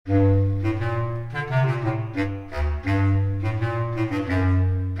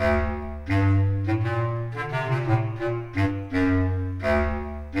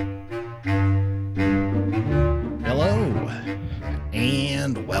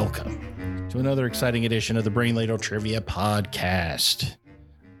welcome to another exciting edition of the Brain Ladle Trivia Podcast.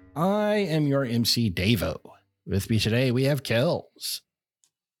 I am your MC, Davo. With me today, we have Kells.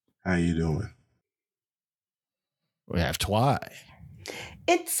 How you doing? We have Twy.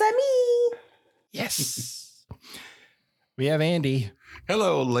 It's me. Yes. We have Andy.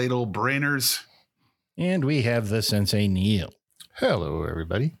 Hello, ladle brainers. And we have the Sensei Neil. Hello,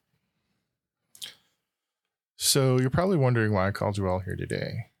 everybody. So you're probably wondering why I called you all here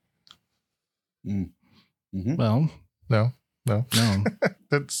today. Mm-hmm. Well, No.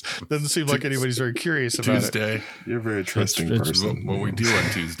 That doesn't seem like anybody's very curious about Tuesday. You're a very trusting It's person. What we do on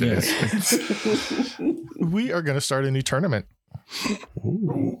Tuesdays. yes. it. We are going to start a new tournament.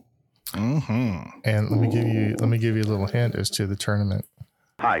 Ooh. Mm-hmm. And let me give you a little hint as to the tournament.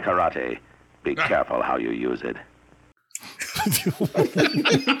 Hi, karate. Be careful how you use it.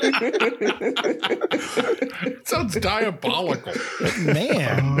 It sounds diabolical.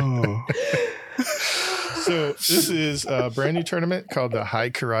 Man. Oh. So this is a brand new tournament called the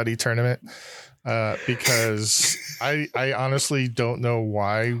High Karate Tournament because I honestly don't know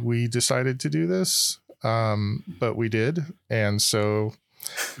why we decided to do this, but we did. And so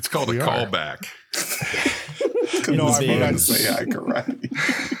It's called a callback. You know, I I to say hi karate.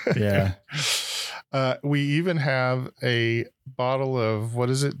 Yeah. we even have a bottle of,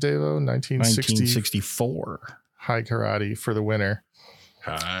 what is it, Davo? 1964. High Karate for the winner.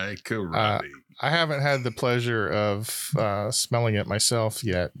 Hi, karate. I haven't had the pleasure of smelling it myself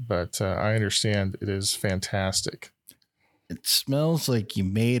yet, but I understand it is fantastic. It smells like you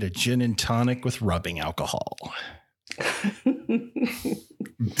made a gin and tonic with rubbing alcohol.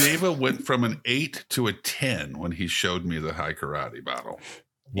 Dava went from an 8 to a 10 when he showed me the high karate bottle.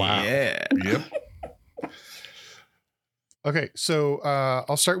 Wow. Yeah. Yep. Okay, so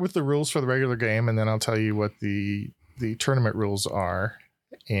I'll start with the rules for the regular game, and then I'll tell you what the tournament rules are,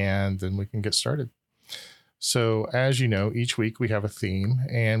 and then we can get started. So as you know, each week we have a theme,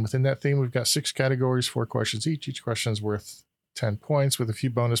 and within that theme, we've got 6 categories, 4 questions each. Each question is worth 10 points with a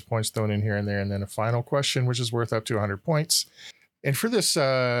few bonus points thrown in here and there, and then a final question, which is worth up to 100 points. And for this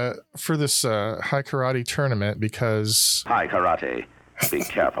high karate tournament, because Hi, karate. Be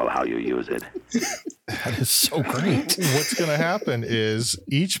careful how you use it. That is so great. what's going to happen is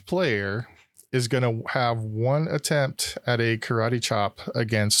each player is going to have one attempt at a karate chop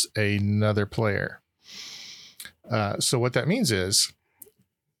against another player. So what that means is,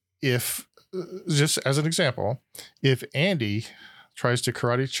 if, just as an example, if Andy tries to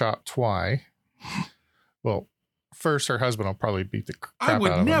karate chop Twy, well, first her husband will probably beat the crap I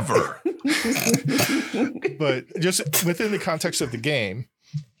would out of never. him. But just within the context of the game,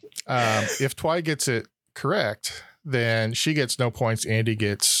 if Twy gets it correct, then she gets no points. Andy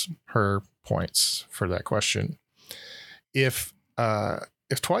gets her points for that question. If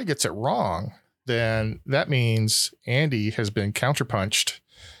Twy gets it wrong, then that means Andy has been counterpunched.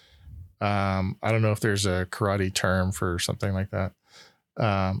 I don't know if there's a karate term for something like that.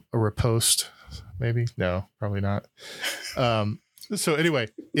 A riposte, maybe? No, probably not. So anyway,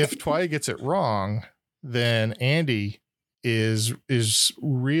 if Twy gets it wrong, then Andy is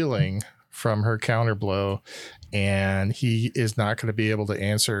reeling from her counter blow, and he is not going to be able to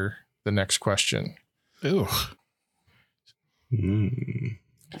answer the next question. Ooh.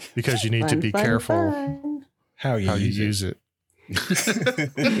 Because you need to be careful How you use it.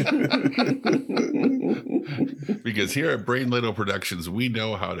 Because here at Brain Little Productions, we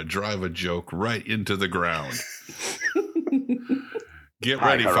know how to drive a joke right into the ground. Get Hi,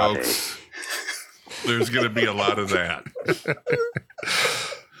 ready, karate. folks. There's going to be a lot of that.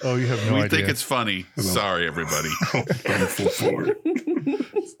 Oh, you have no We idea. think it's funny. Sorry, everybody. I'm full for it.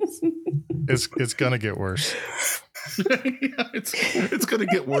 It's going to get worse. Yeah, it's going to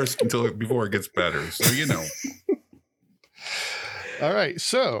get worse before it gets better. So, you know. All right.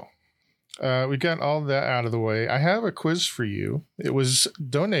 So we got all that out of the way. I have a quiz for you. It was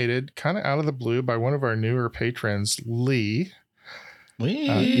donated kind of out of the blue by one of our newer patrons, Lee.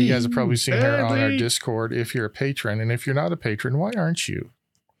 You guys have probably seen her on our Discord if you're a patron. And if you're not a patron, why aren't you?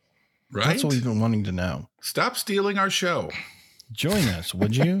 Right? That's what we've been wanting to know. Stop stealing our show. Join us,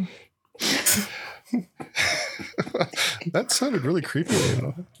 would you? That sounded really creepy.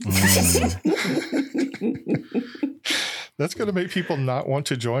 That's going to make people not want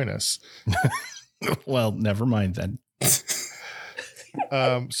to join us. Well, never mind then.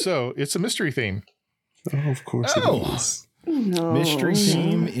 So it's a mystery theme. Oh, of course it is. No. Mystery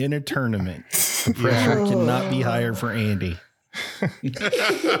team in a tournament. The pressure cannot be higher for Andy.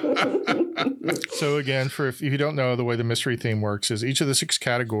 So again, if you don't know, the way the mystery theme works is each of the 6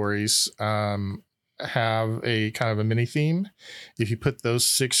 categories have a kind of a mini theme. If you put those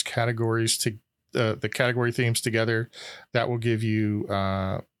 6 categories to the category themes together, that will give you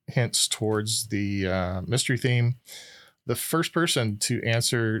hints towards the mystery theme. The first person to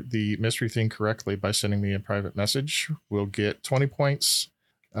answer the mystery theme correctly by sending me a private message will get 20 points.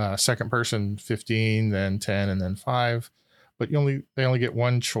 Second person 15, then 10, and then 5. But they only get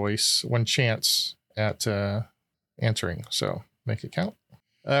one chance at answering. So make it count.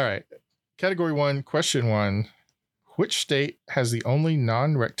 All right. Category 1, question 1. Which state has the only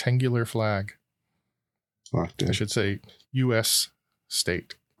non-rectangular flag? Locked in. I should say U.S.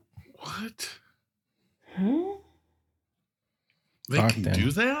 state. What? Hmm? They Locked can in.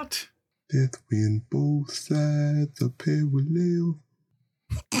 do that? Death when both sides are parallel.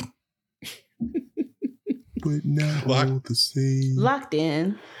 But not all the same. Locked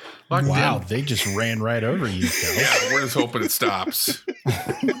in. Locked Wow, in. they just ran right over you, Kel. Yeah, we're just hoping it stops.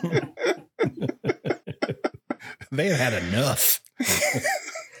 They have had enough.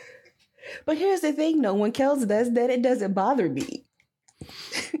 But here's the thing, though. When Kels does that, it doesn't bother me.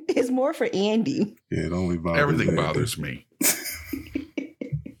 It's more for Andy. Yeah, it only bothers Everything Andy. bothers me.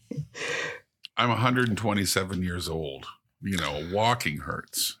 I'm 127 years old. Walking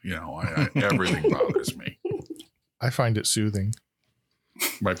hurts. Everything bothers me. I find it soothing.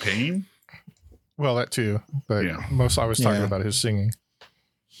 My pain? Well, that too. But Yeah. most I was talking Yeah. about his singing.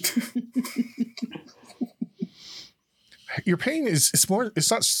 Your pain it's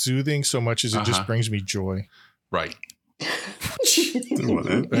not soothing so much as it just brings me joy. Right. Well,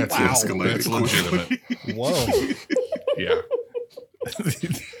 that's Wow. escalated. That's legitimate. Whoa. Yeah.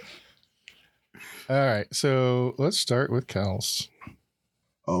 All right, so let's start with Kels.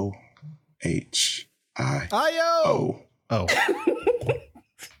 O-H-I-O. Oh.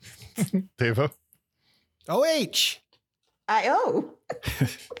 Devo. OH. I-O.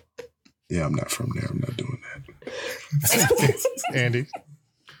 Yeah, I'm not from there. I'm not doing that. Andy.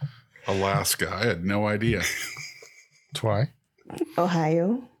 Alaska. I had no idea. Twy.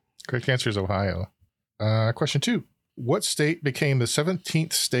 Ohio. Correct answer is Ohio. Question 2. What state became the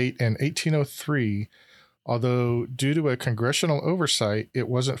 17th state in 1803, although due to a congressional oversight, it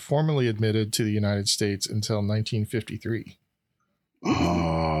wasn't formally admitted to the United States until 1953?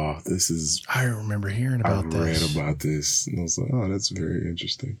 Oh, this is. I remember hearing about I read this. about this and I was like, oh, that's very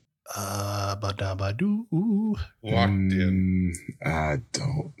interesting. Ba-da-ba-doo. Locked in. I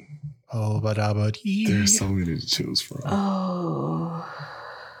don't. Oh, ba-da-ba-dee. There's so many to choose from. Oh.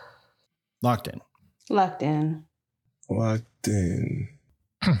 Locked in. Locked in. Locked in.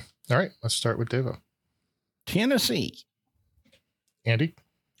 All right, let's start with Devo. Tennessee. Andy.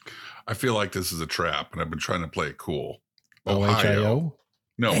 I feel like this is a trap, and I've been trying to play it cool. O-H-I-O.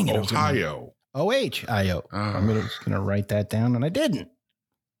 No, Dang it, I was gonna- Ohio. O-H-I-O. I'm just going to write that down, and I didn't.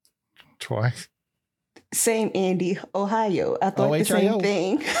 Twy. Same Andy. Ohio. I thought the OHIO. same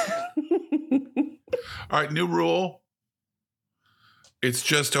thing. All right, new rule. It's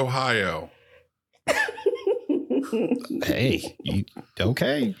just Ohio. Hey,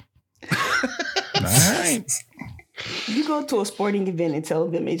 okay. All right. You go to a sporting event and tell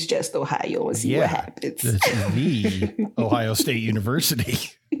them it's just Ohio and see Yeah. what happens. It's the Ohio State University.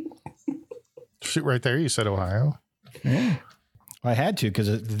 Shoot, right there, you said Ohio. Yeah. I had to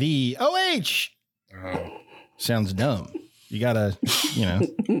because the OH Oh, sounds dumb. You got to,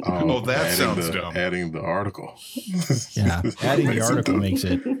 Oh, that adding sounds the, dumb. Adding the article. yeah. Adding the Makes it article dumb.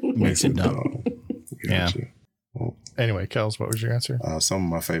 makes it dumb. Yeah. Gotcha. Well, Anyway, Kels, what was your answer? some of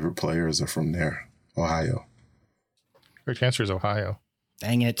my favorite players are from there, Ohio. Correct answer is Ohio.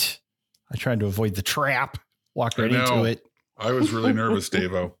 Dang it. I tried to avoid the trap. Walked I right know. into it. I was really nervous,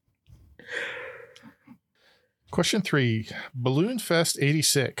 Davo. Question 3. Balloon Fest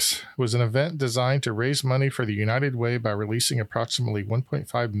 86 was an event designed to raise money for the United Way by releasing approximately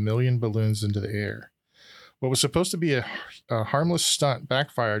 1.5 million balloons into the air. What was supposed to be a harmless stunt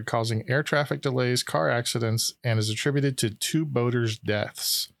backfired, causing air traffic delays, car accidents, and is attributed to 2 boaters'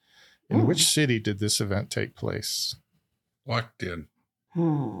 deaths. In which city did this event take place? Locked in.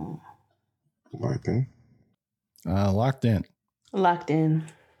 Locked in. Locked in. Locked in.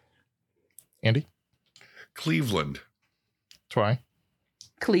 Andy? Cleveland. Twy?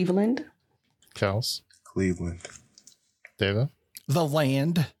 Cleveland. Kels? Cleveland. Deva? The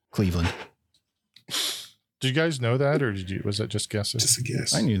land. Cleveland. Did you guys know that, or was that just guesses? Just a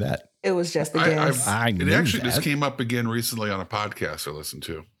guess. I knew that. It was just a guess. I It knew actually just that. came up again recently on a podcast I listened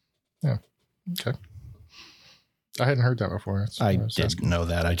to. Okay. I hadn't heard that before. That's what I was didn't asking. know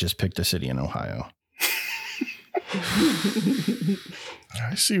that. I just picked a city in Ohio.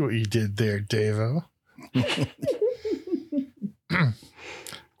 I see what you did there, Davo.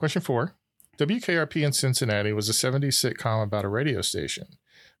 Question 4. WKRP in Cincinnati was a 70s sitcom about a radio station.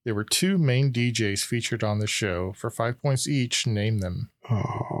 There were 2 main DJs featured on the show. For 5 points each, name them.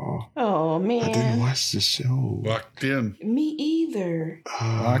 Oh, man. I didn't watch the show. Locked in. Me either.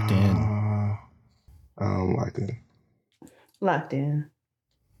 Locked in. Locked in. Locked in.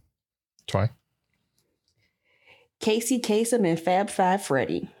 Twy. Casey Kasem and Fab Five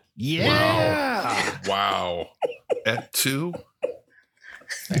Freddy. Yeah. Wow. At 2?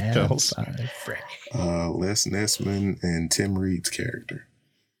 Kells. Les Nessman and Tim Reed's character.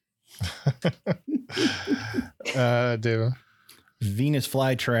 David. Venus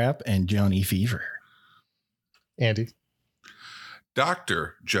Flytrap and Johnny Fever. Andy.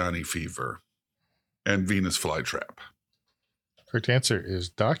 Dr. Johnny Fever and Venus Flytrap. Correct answer is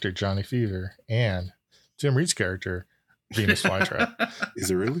Dr. Johnny Fever and Tim Reed's character, Venus Flytrap. Is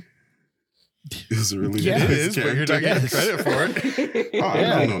it really? Is it really? Yeah, It his is, but you're character? not getting credit for it. Oh,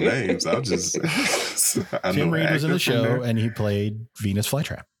 I don't know names. I'll just. I Tim know Reed was in actor the from show there. and he played Venus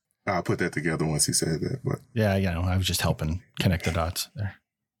Flytrap. I'll put that together once he said that. But Yeah, I was just helping connect the dots there.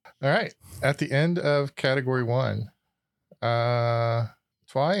 All right. At the end of category 1,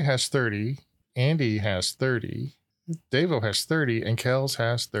 Twy has 30, Andy has 30, Davo has 30, and Kells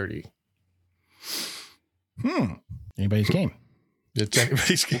has 30. Anybody's game. It's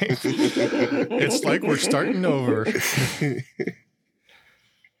anybody's game. It's like we're starting over.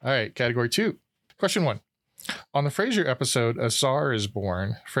 All right. Category 2. Question 1. On the Frasier episode, A Czar is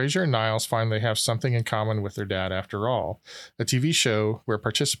Born, Frasier and Niles find they have something in common with their dad after all, a TV show where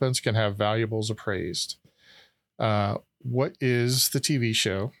participants can have valuables appraised. What is the TV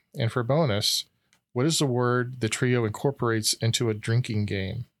show? And for bonus, what is the word the trio incorporates into a drinking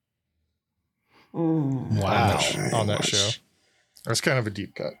game Wow. on that show? That's kind of a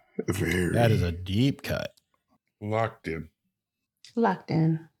deep cut. Very. That is a deep cut. Locked in. Locked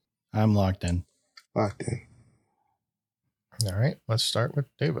in. I'm locked in. Locked in. All right. Let's start with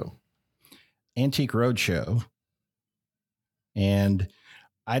Davo. Antique Roadshow. And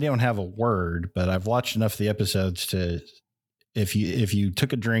I don't have a word, but I've watched enough of the episodes to, if you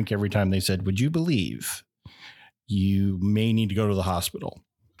took a drink every time they said, would you believe, you may need to go to the hospital.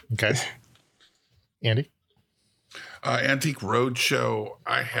 Okay. Andy? Antique Roadshow.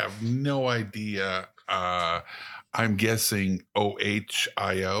 I have no idea. I'm guessing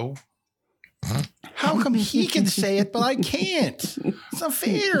OHIO. How come he can say it, but I can't? It's not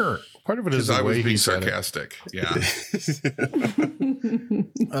fair. Part of it is Because the I was way being he said it. sarcastic. Yeah.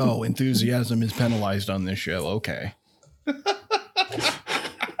 Oh, enthusiasm is penalized on this show. Okay.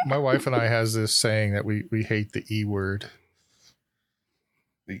 My wife and I has this saying that we hate the E word.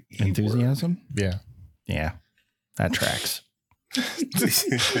 The E Enthusiasm? Yeah. Yeah, that tracks. That's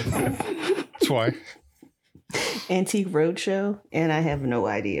why. Antique Roadshow, and I have no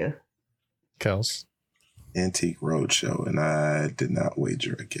idea. Kels. Antique Roadshow, and I did not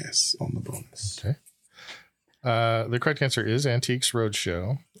wager a guess on the bonus. Okay. The correct answer is Antiques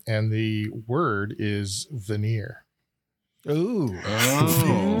Roadshow, and the word is veneer. Ooh.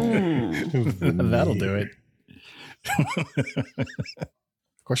 Oh. That'll do it.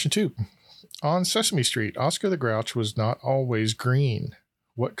 Question 2. On Sesame Street, Oscar the Grouch was not always green.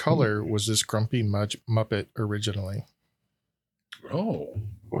 What color was this grumpy Muppet originally? Oh.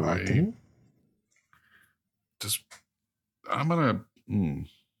 Locked I in. just. I'm gonna. All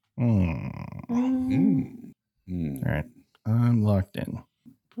Mm. right. I'm locked in.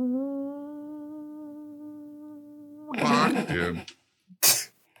 Locked in.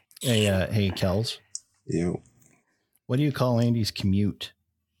 Hey, Kels. Yo, What do you call Andy's commute?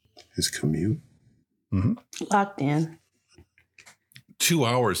 his commute. Locked in. 2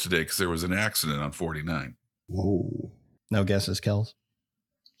 hours today because there was an accident on 49. Whoa, No guesses, Kels?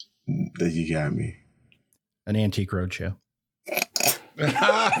 you got me. An Antique Roadshow.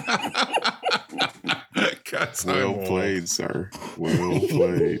 Well played, sir. Well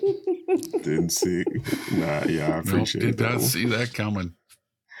played. Didn't see. Nah, yeah, I appreciate Did that. not one. see that coming.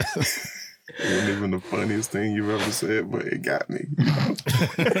 Wasn't even the funniest thing you've ever said, but it got me.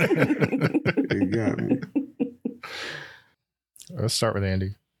 It got me. Let's start with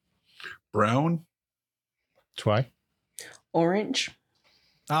Andy. Brown. Twy. Orange.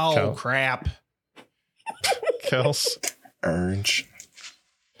 Oh, Kel. crap. Kels. Orange.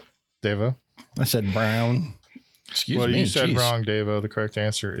 Davo. I said brown. Excuse Well, me. you said Jeez. wrong, Davo. The correct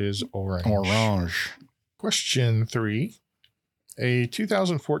answer is orange. Orange. Question 3. A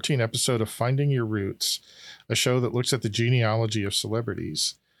 2014 episode of Finding Your Roots, a show that looks at the genealogy of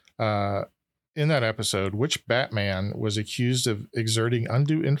celebrities, in that episode, which Batman was accused of exerting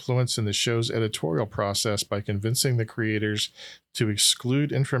undue influence in the show's editorial process by convincing the creators to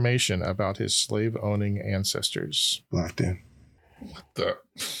exclude information about his slave-owning ancestors? Locked in.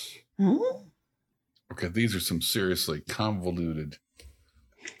 Okay, these are some seriously convoluted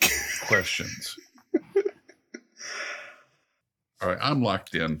questions. All right, I'm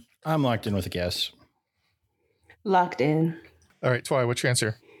locked in. I'm locked in with a guess. Locked in. All right, Twy, what's your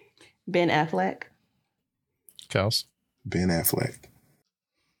answer? Ben Affleck. Kels? Ben Affleck.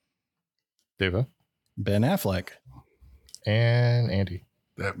 Deva? Ben Affleck. And Andy?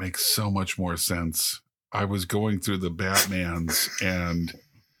 That makes so much more sense. I was going through the Batmans and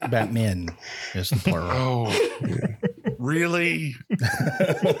Batman is the plural. oh, really?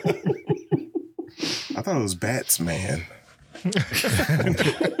 I thought it was Bats Man.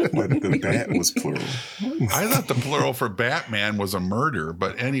 But the bat was plural. I thought the plural for Batman was a murder,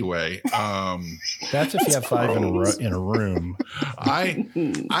 but anyway, That's if you have 5 in a room.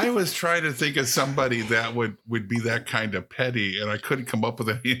 I was trying to think of somebody that would be that kind of petty, and I couldn't come up with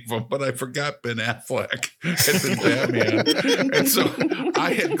any of them, but I forgot Ben Affleck had been Batman. And so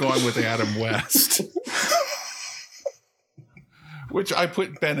I had gone with Adam West, which I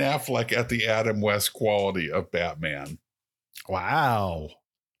put Ben Affleck at the Adam West quality of Batman. Wow.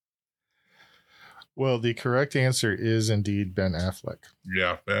 Well, the correct answer is indeed Ben Affleck.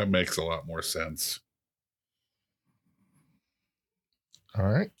 Yeah, that makes a lot more sense. All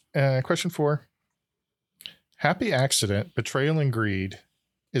right. Question 4. Happy Accident, Betrayal and Greed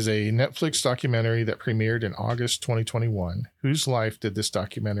is a Netflix documentary that premiered in August 2021. Whose life did this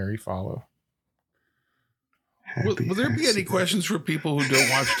documentary follow? Will there be any questions for people who don't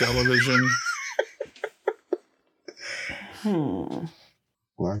watch television?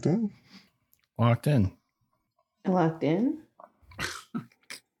 Locked in? Locked in. Locked in.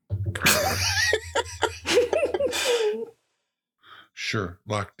 Sure,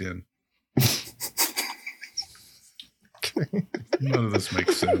 locked in. None of this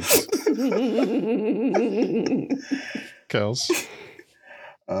makes sense. Kels?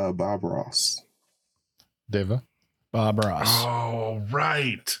 Bob Ross. Deva? Bob Ross. Oh,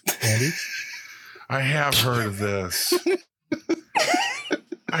 right. Andy? I have heard of this.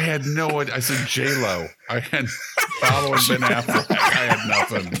 I had no idea. I said J-Lo. I had following Ben Affleck. I had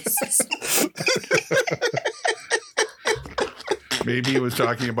nothing. Maybe it was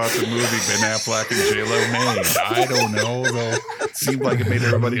talking about the movie Ben Affleck and J-Lo made. I don't know, though. It seemed like it made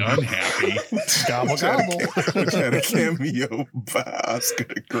everybody unhappy. Gobble, gobble. Which had a cameo by Oscar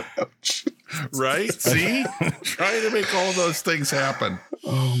the Grouch. Right? See? Trying to make all those things happen.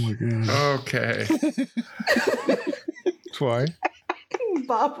 Oh my god. Okay. Twy?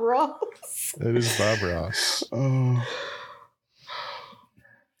 Bob Ross. It is Bob Ross. Oh.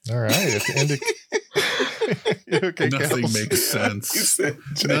 All right. At the end of... Okay, Nothing Kels? makes sense.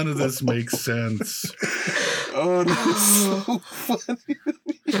 None of this makes sense. Oh, that is so funny.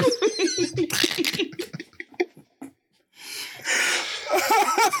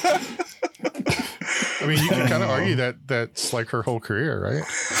 I mean, you can kind of argue that that's like her whole career, right?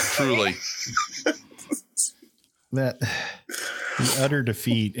 Truly. That the utter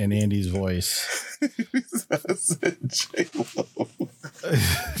defeat in Andy's voice. I said J-Lo.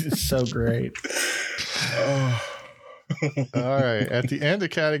 It's so great. Oh. All right. At the end of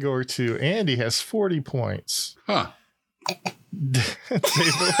category 2, Andy has 40 points. Huh. David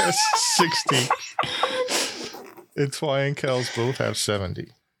has 60. And Twy and Kels both have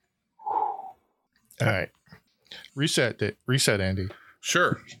 70. All right. Reset, Andy.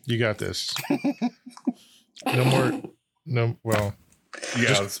 Sure. You got this. No more. No, well,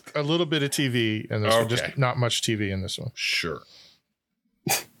 Yeah. just a little bit of TV in this one. Okay. Just not much TV in this one. Sure.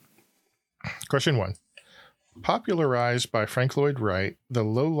 Question 1. Popularized by Frank Lloyd Wright, the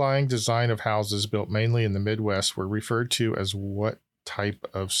low-lying design of houses built mainly in the Midwest were referred to as what type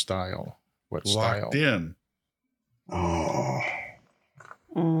of style? What style? Locked in. Oh.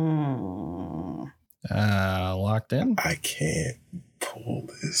 Locked in. I can't pull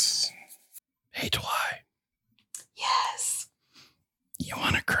this. Hey, Twy. Yes. You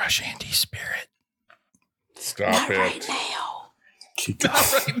want to crush Andy's spirit? Stop Not it. right now. Keep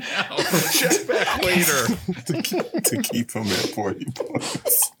Not right now. Check back later. to keep him at 40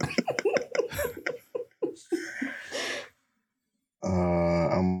 points.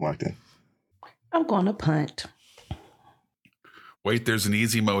 I'm locked in. I'm going to punt. Wait, there's an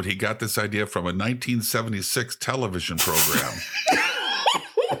easy mode. He got this idea from a 1976 television program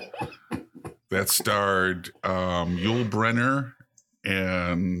that starred Yul Brynner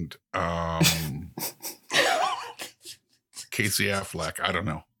and Casey Affleck. I don't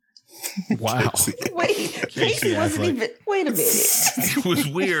know. Wow. Wait, Casey wasn't Affleck. even. Wait a minute. It was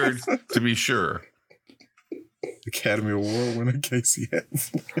weird, to be sure. Academy Award winner Casey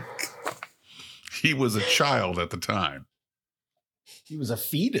Affleck. He was a child at the time. He was a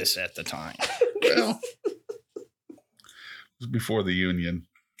fetus at the time. Well, it was before the union.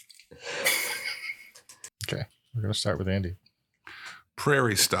 Okay, we're going to start with Andy.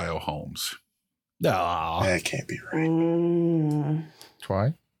 Prairie style homes. Aw. That can't be right.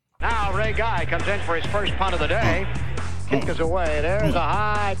 Twy? Now Ray Guy comes in for his first punt of the day. Kick is away. There's a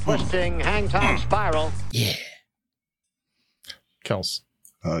high twisting hang time spiral. Yeah. Kels?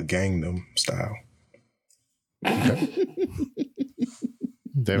 Gangnam Style.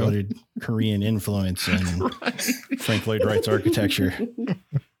 David? Noted Korean influence in Frank Lloyd Wright's architecture.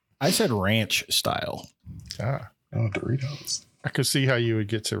 I said ranch style. Ah, Oh, Doritos. I could see how you would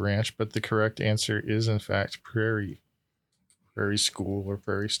get to ranch, but the correct answer is, in fact, prairie. Prairie school or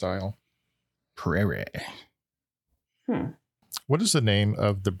prairie style. Prairie. What is the name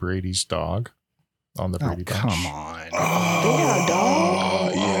of the Brady's dog on the Oh, Brady Bunch? come on. They had a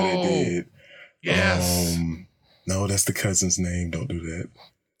dog? Yeah, they did. Yes. No, that's the cousin's name. Don't do that.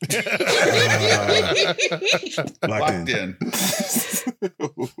 Locked in.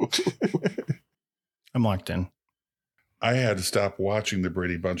 I'm locked in. I had to stop watching the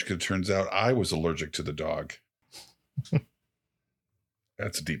Brady Bunch because it turns out I was allergic to the dog.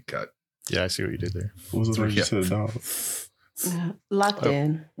 That's a deep cut. Yeah, I see what you did there. Who was allergic to the dog? Locked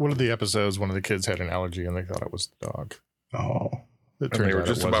in. One of the episodes, one of the kids had an allergy and they thought it was the dog. Oh. It And turns they were out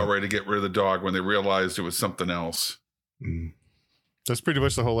just it about wasn't. ready to get rid of the dog when they realized it was something else. Mm. That's pretty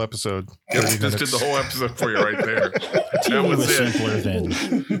much the whole episode. Yep, 30 just did the minutes. whole episode for you right there. That TV was was it. simpler then.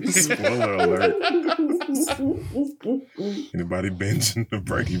 Spoiler alert. Anybody binging the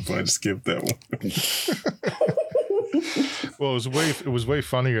Brady Bunch, skip that one. Well, it was way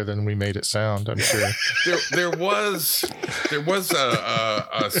funnier than we made it sound, I'm sure. There was a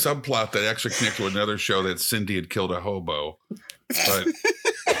subplot that actually connected with another show that Cindy had killed a hobo, but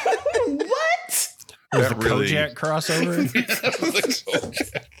What? Was that the really Kojak crossover? The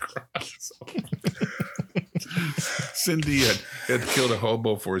Kojak crossover. Cindy had killed a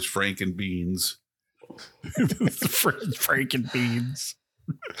hobo for his Franken beans. Franken beans.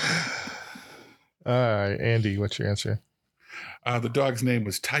 All right, Andy, what's your answer? The dog's name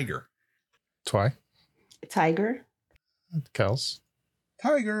was Tiger. Twy? Tiger. Kels?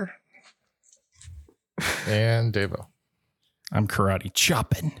 Tiger. And Davo. I'm karate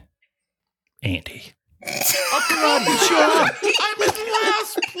chopping. Andy. Karate chop! I'm in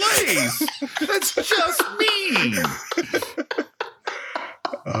last place. That's just mean.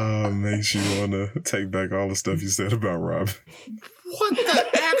 Makes you want to take back all the stuff you said about Robin. What the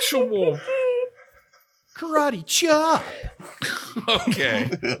actual? Karate chop.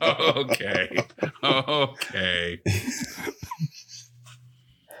 Okay.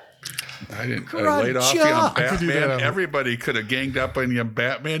 I didn't Karate laid off you chop. on I could do Batman. that on- Everybody could have ganged up on you on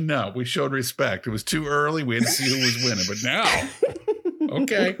Batman. No, we showed respect. It was too early. We had to see who was winning. But now,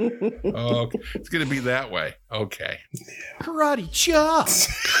 okay. It's going to be that way. Okay. Karate chop.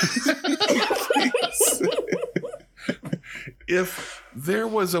 If there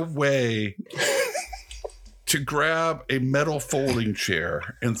was a way to grab a metal folding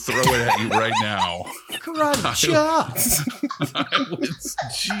chair and throw it at you right now, Karate chop. I would,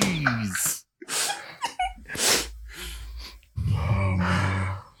 jeez. Oh,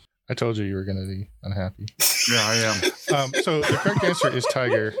 man. I told you were going to be unhappy. Yeah, I am. So the correct answer is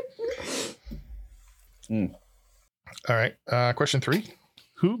Tiger. Mm. All right. Question 3.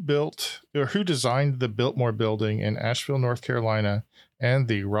 Who designed the Biltmore Building in Asheville, North Carolina, and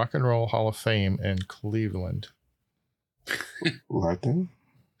the Rock and Roll Hall of Fame in Cleveland? Locked in?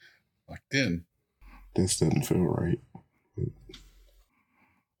 Locked in. This doesn't feel right.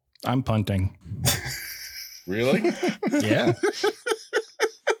 I'm punting. Really? Yeah.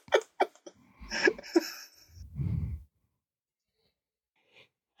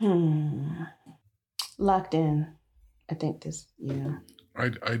 Locked in. I think this, yeah.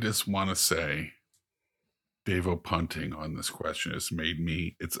 I just want to say, Davo punting on this question has made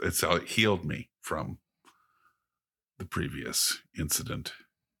me, it's how it healed me from the previous incident.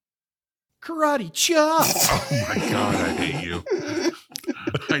 Karate chop. Oh my God, I hate you.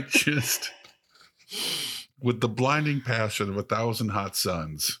 I just, with the blinding passion of 1,000 hot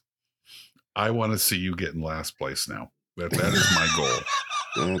suns, I want to see you get in last place now. That is my goal.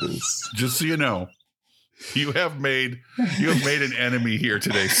 That is. Just so you know, you have made an enemy here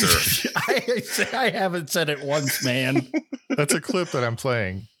today, sir. I haven't said it once, man. That's a clip that I'm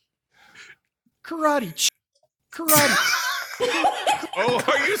playing. Karate. Oh,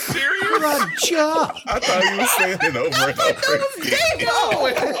 are you serious? Karate chop. I thought you were saying it over and over.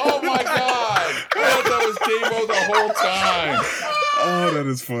 Oh my God. I thought that was Davo the whole time. Oh, that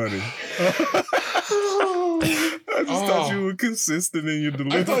is funny. I just thought you were consistent in your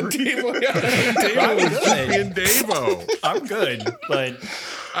delivery. I thought Davo was just being Davo. I'm good, but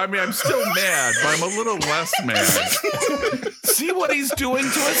I mean, I'm still mad, but I'm a little less mad. See what he's doing to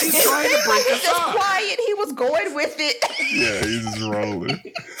us? He's trying to break us just up. quiet. He was going with it. Yeah, he's just rolling.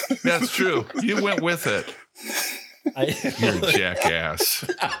 That's true. You went with it. You're a jackass.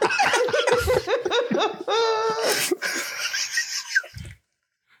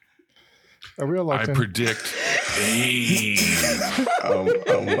 Are we all locked in? I predict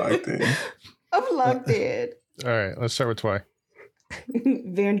I'm locked in. I'm locked in. All right, let's start with Twy.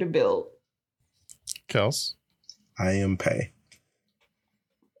 Vanderbilt. Kels. I am Pay.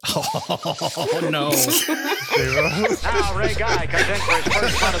 oh no. Now Ray Guy comes in for his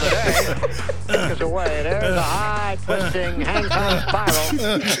first punt of the day. Kick is away. There's a high, twisting, hang time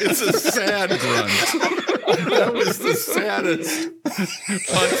spiral. it's a sad grunt. That was the saddest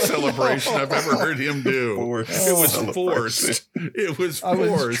punt celebration I've ever heard him do. It was forced. It was forced. I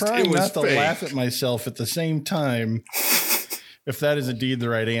was trying it was not to fake. laugh at myself at the same time. If that is indeed the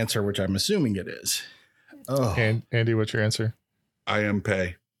right answer, which I'm assuming it is. Oh, And Andy, what's your answer? I am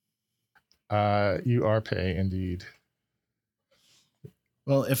Pay. You are Pay, indeed.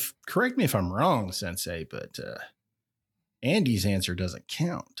 well, correct me if I'm wrong, Sensei, but Andy's answer doesn't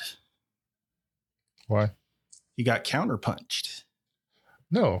count. Why? He got counterpunched.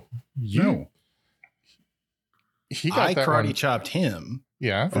 No. No, He got I that karate one. chopped him,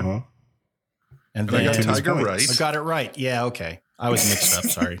 Yeah. Uh-huh. and And I then got Tiger right. I got it right. Yeah, okay. I was mixed up.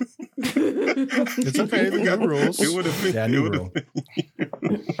 Sorry. It's okay. We got rules. It would have been. Yeah, it new would've rule.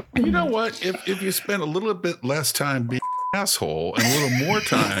 been- You know what? If you spend a little bit less time being an asshole and a little more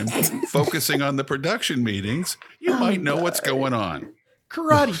time focusing on the production meetings, you might know what's going on.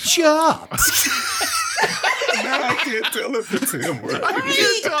 Karate chop. Now I can't tell if it's him or I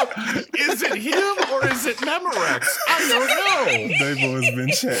can't tell. Is it him or is it Memorex? I don't know. Davo has been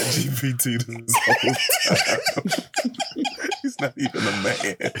chat GPT this whole time. He's not even a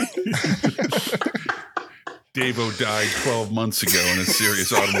man. Davo died 12 months ago in a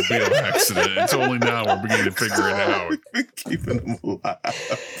serious automobile accident. It's only now we're beginning to figure it out. We've been keeping him alive.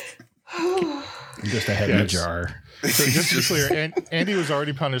 Just a head in a Yes. jar. So just to be clear, Andy was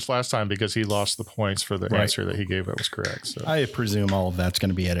already punished last time because he lost the points for the Right. answer that he gave that was correct. So I presume all of that's going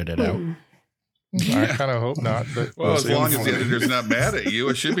to be edited out. I kind of hope not. But Well, as see. long as the editor's not mad at you,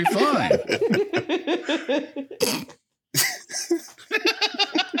 it should be fine.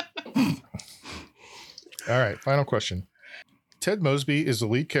 All right, final question. Ted Mosby is the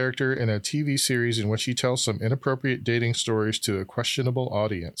lead character in a TV series in which he tells some inappropriate dating stories to a questionable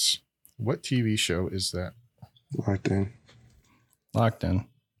audience. What TV show is that? Locked in. Locked in.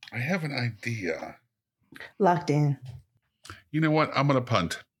 I have an idea. Locked in. You know what? I'm going to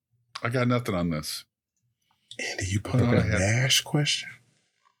punt. I got nothing on this. Andy, you put on a MASH question?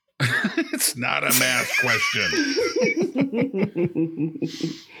 It's not a math question.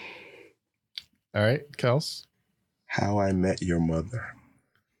 All right, Kels, How I Met Your Mother.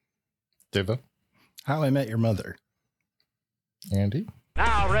 Diva, How I Met Your Mother. Andy.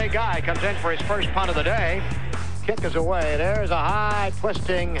 Now Ray Guy comes in for his first punt of the day. Kick is away. There's a high,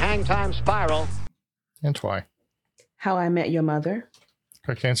 twisting, hang time spiral. And Twy. How I Met Your Mother.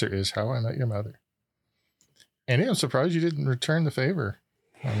 Correct answer is How I Met Your Mother. Andy, I'm surprised you didn't return the favor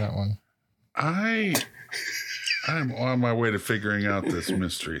on that one. I'm on my way to figuring out this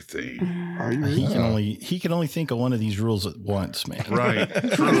mystery theme. Are you? He can only think of one of these rules at once, man. Right.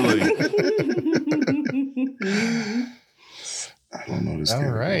 Truly. I don't know this. All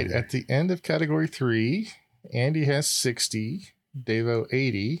category. right. At the end of category 3, Andy has 60, Davo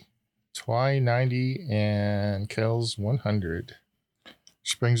 80, Twy 90, and Kels 100.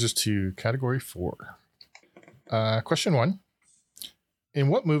 Which brings us to category 4. Question 1. In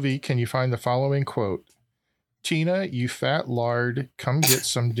what movie can you find the following quote? Tina, you fat lard, come get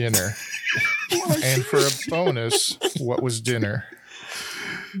some dinner. And for a bonus, what was dinner?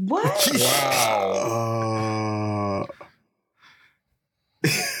 What? Wow. I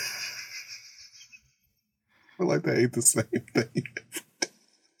feel like they ate the same thing.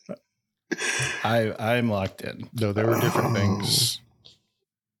 I'm locked in. No, there were different things.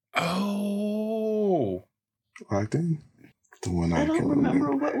 Oh. Locked in? The one I I don't can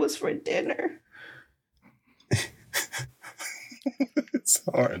remember what was for dinner. It's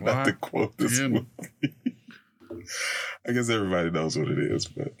hard not to quote this in. movie. I guess everybody knows what it is,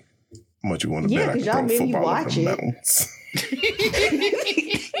 but how much you want to Yeah, bet I 'cause can y'all throw made me football watch over it. mountains.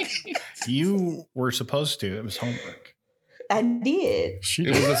 You were supposed to. It was homework. I did. She It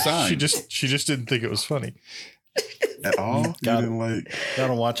was a sign. She just didn't think it was funny. At all? You Gotta- didn't like.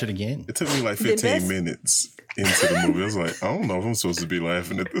 Gotta watch it again. It took me like The 15 best- minutes into the movie. I was like, I don't know if I'm supposed to be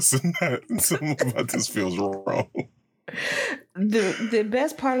laughing at this or not. Something about this feels wrong. The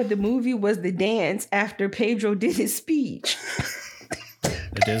best part of the movie was the dance after Pedro did his speech.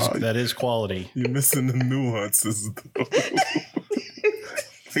 That is quality. You're missing the nuances, though.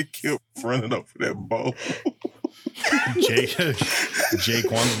 They kept running up for that ball.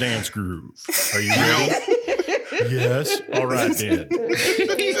 Jaquan's dance groove. Are you ready? Yes. All right, then.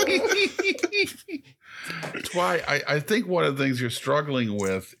 That's why I think one of the things you're struggling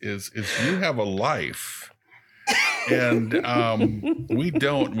with is you have a life, and we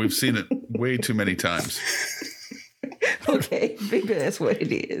don't. We've seen it way too many times. Okay, maybe that's what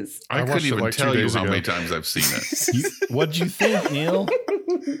it is. I watched couldn't it even like 2 tell you days how ago. many times I've seen it. What'd you think, Neil?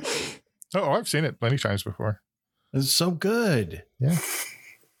 Oh, I've seen it plenty times before. It's so good. Yeah.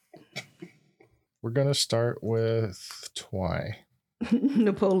 We're gonna start with Twy.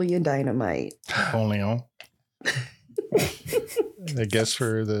 Napoleon Dynamite. Napoleon. A guess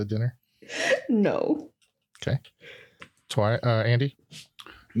for the dinner. No. Twy. Andy.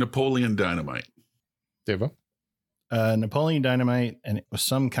 Napoleon Dynamite. Devo. Napoleon Dynamite, and it was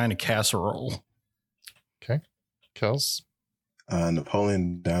some kind of casserole. Okay. Kels.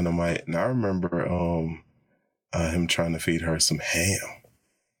 Napoleon Dynamite. And I remember him trying to feed her some ham.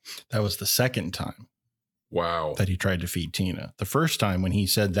 That was the second time Wow. that he tried to feed Tina. The first time when he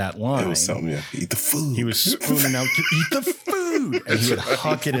said that line, It was something you have to eat the food. he was spooning out to eat the food, and he would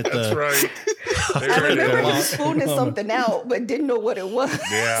huck it at That's the. right. I remember Llama. him spooning something out, but didn't know what it was.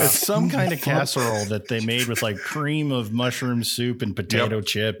 Yeah. It's some kind of casserole that they made with like cream of mushroom soup and potato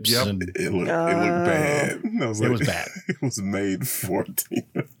chips. Yep. And It looked bad. I was it was bad. It was made for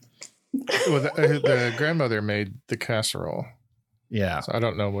Tina. Well, the grandmother made the casserole. Yeah. So I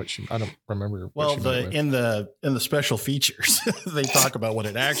don't know what I don't remember. What Well, she made it with. in the special features, they talk about what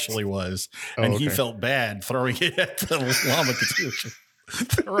it actually was, and he okay. felt bad throwing it at the llama because he was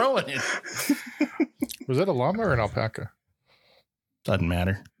throwing it. Was that a llama or an alpaca? Doesn't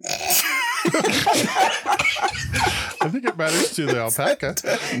matter. I think it matters to the alpaca.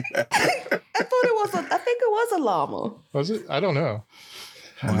 I think it was a llama. Was it? I don't know.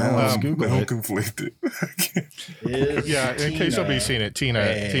 Now let's I'm Google it. conflicted. Yeah, in case nobody's seen it, Tina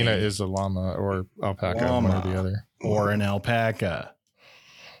a is a llama or alpaca, one or the other. or an alpaca.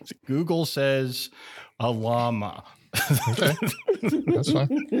 Google says a llama. Okay, that's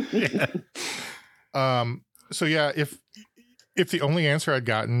fine. Yeah. So yeah, if the only answer I'd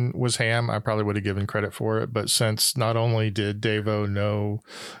gotten was ham, I probably would have given credit for it. But since not only did Devo know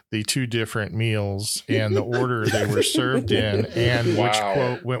the two different meals and the order they were served in and which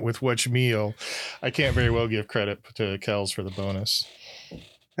quote went with which meal, I can't very well give credit to Kels for the bonus.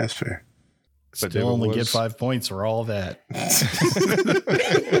 That's fair. But Still David only was- get 5 points for all that.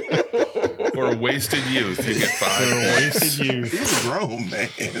 For a wasted youth, you get 5 For a points. wasted youth. He's a grown man.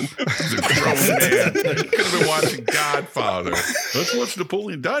 He's a grown man. Could have been watching Godfather. Let's watch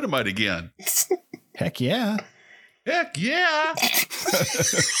Napoleon Dynamite again. Heck yeah. Heck yeah.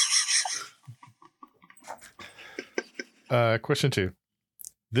 Question 2.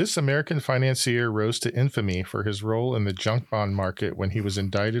 This American financier rose to infamy for his role in the junk bond market when he was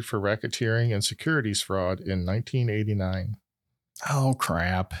indicted for racketeering and securities fraud in 1989. Oh,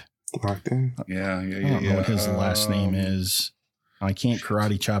 crap. Locked in. Yeah. I don't know what his last name is. I can't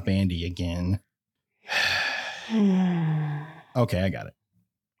karate chop Andy again. Okay, I got it.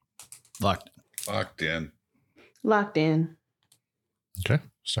 Locked. Locked in. Locked in. Okay,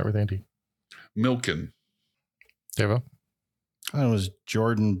 start with Andy. Milken. Devo, It was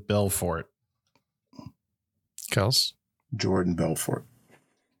Jordan Belfort. Kels, Jordan Belfort.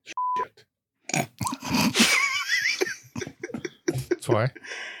 Twy,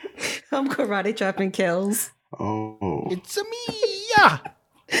 I'm karate chopping Kells. Oh. It's a me. Yeah.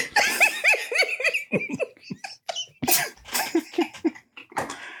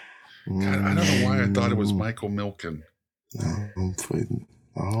 God, I don't know why I thought it was Michael Milken. I'm fighting.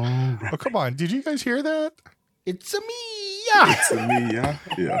 All right. Oh, come on. Did you guys hear that? It's a me. Yeah. To me, yeah.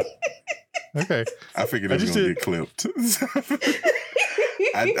 Yeah. Okay. I figured I it was just going to did- get clipped.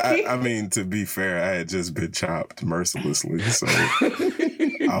 I mean, to be fair, I had just been chopped mercilessly, so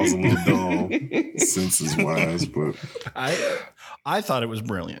I was a little dull senses wise, but I thought it was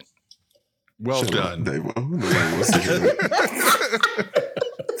brilliant. Well shut up, done. Dave. Nobody wants to hear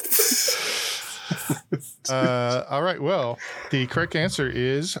that. All right. Well, the correct answer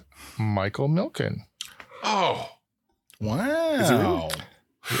is Michael Milken. Oh, Wow.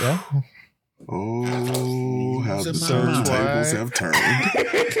 Yeah. Oh, how the Losing my mind. turntables have turned.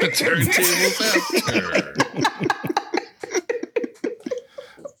 The turntables have turned.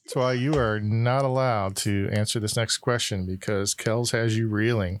 That's why you are not allowed to answer this next question because Kels has you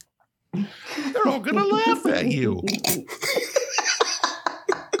reeling. They're all going to laugh at you.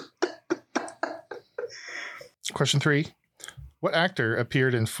 Question 3. What actor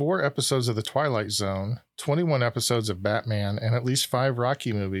appeared in 4 episodes of The Twilight Zone, 21 episodes of Batman, and at least 5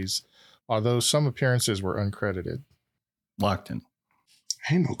 Rocky movies, although some appearances were uncredited? Lockton.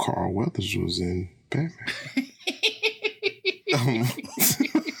 Ain't no Carl Weathers was in Batman.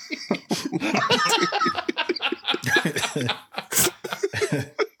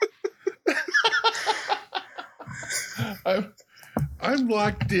 I'm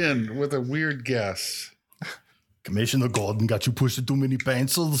locked in with a weird guess. Commissioner Gordon got you pushing too many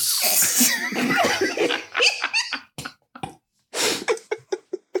pencils.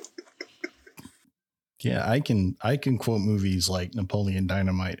 Yeah, I can quote movies like Napoleon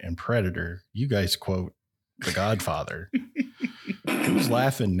Dynamite and Predator. You guys quote The Godfather. Who's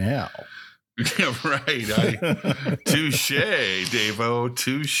laughing now? Yeah, right. Touche, Davo.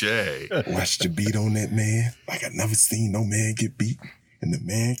 Touche. Watched you beat on that man like I never seen no man get beat, and the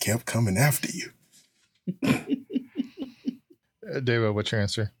man kept coming after you. Davo, what's your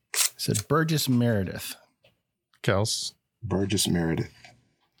answer? I said Burgess Meredith. Kels? Burgess Meredith.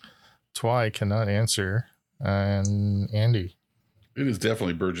 Twy cannot answer. And Andy? It is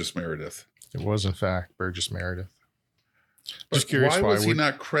definitely Burgess Meredith. It was, in fact, Burgess Meredith. But Just curious why was he would-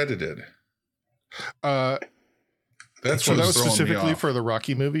 not credited? That's So what that was was throwing specifically me off. for the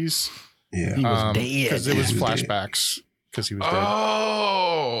Rocky movies? Yeah. He was dead. Because it was He was dead. flashbacks. Because he was dead.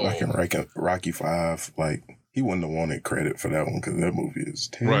 Oh, Like in Rocky 5, like he wouldn't have wanted credit for that one because that movie is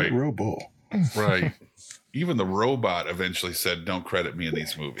terrible. right. Even the robot eventually said, "Don't credit me in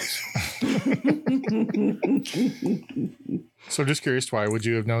these movies." So just curious, Twy, would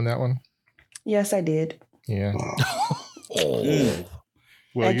you have known that one? Yes, I did. Yeah. Oh.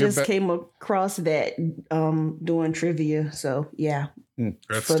 Well, I you're just came across that doing trivia. So yeah,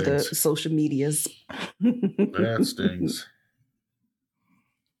 That for the stings. social medias. That stings.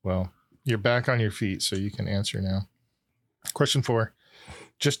 Well, you're back on your feet, so you can answer now. Question 4.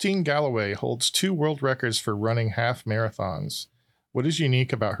 Justine Galloway holds 2 world records for running half marathons. What is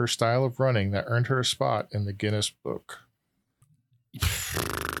unique about her style of running that earned her a spot in the Guinness Book?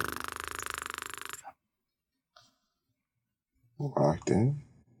 Locked in.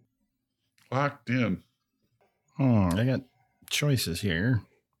 Locked in. I got choices here.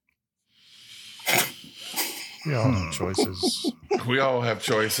 We all have choices. We all have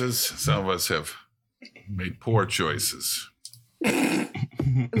choices. Some of us have made poor choices.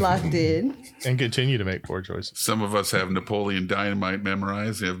 Locked in. And continue to make poor choices. Some of us have Napoleon Dynamite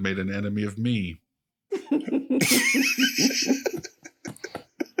memorized and have made an enemy of me.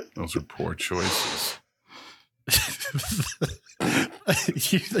 Those are poor choices.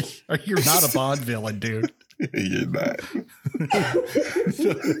 You're not a Bond villain, dude. You're not.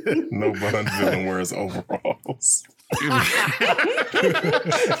 No Bond villain wears overalls.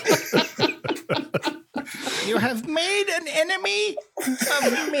 You have made an enemy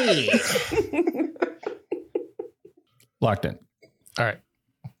of me. Locked in. All right.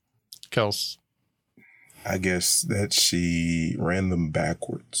 Kels. I guess that she ran them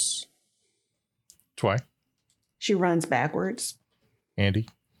backwards. Twy. She runs backwards. Andy.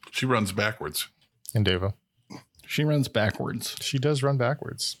 She runs backwards. And Davo. She runs backwards. She does run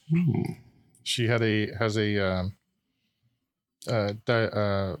backwards. She has a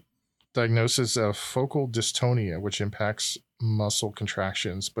diagnosis of focal dystonia, which impacts muscle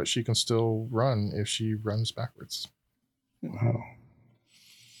contractions, but she can still run if she runs backwards. Wow.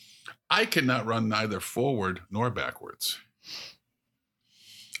 I cannot run neither forward nor backwards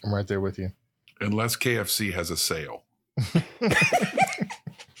I'm right there with you. unless KFC has a sale.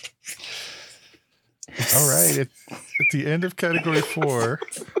 All right. At the end of category 4,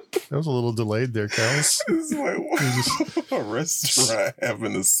 that was a little delayed there, Kels. It's like what? A restaurant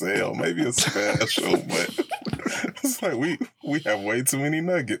having a sale, maybe a special, but it's like we have way too many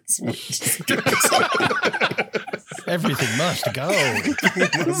nuggets. Everything must go.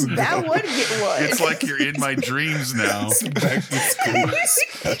 That would get one. It's like you're in my dreams now. Back to school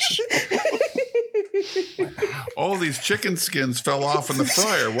special. All these chicken skins fell off in the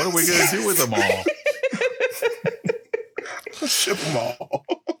fryer. What are we going to do with them all? Ship them all.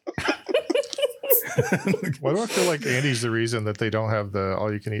 Why do I feel like Andy's the reason that they don't have the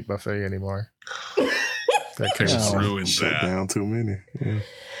all-you-can-eat buffet anymore? That I just No. ruined Shut that. down too many. Yeah.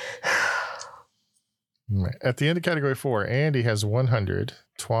 Right. At the end of category 4, Andy has 100,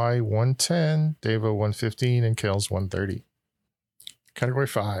 Twy 110, Davo 115, and Kels 130. Category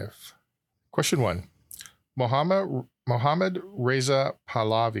 5. Question 1. Mohammad Reza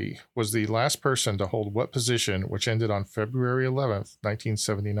Pahlavi was the last person to hold what position, which ended on February 11th,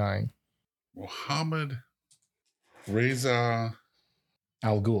 1979? Muhammad Reza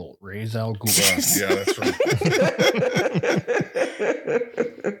Al Ghul. Raise Al Ghul. Yeah, that's right.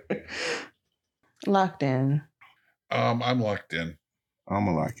 Locked in. I'm locked in. I'm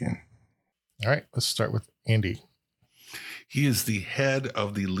a lock in. All right, let's start with Andy. He is the head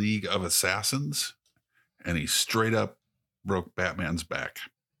of the League of Assassins, and he straight up broke Batman's back.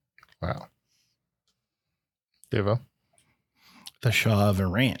 Wow. Devo. The Shah of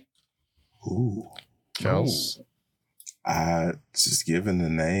Iran. Ooh. Kels. Just given the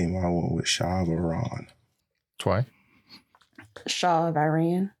name, I went with Shah of Iran. Twy. Shah of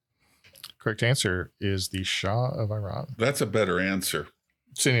Iran. Correct answer is the Shah of Iran. That's a better answer.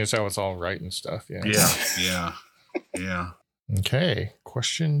 Seeing as how it's all right and stuff. Yeah. Yeah. Okay.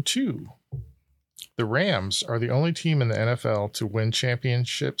 Question 2. The Rams are the only team in the NFL to win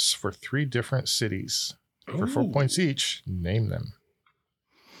championships for 3 different cities. For 4 Ooh. points each, name them.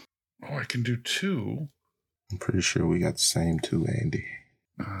 Oh, I can do 2. I'm pretty sure we got the same 2, Andy.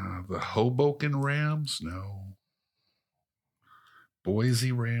 The Hoboken Rams? No.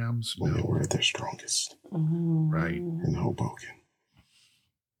 Boise Rams? When they No. were their strongest Right. in Hoboken.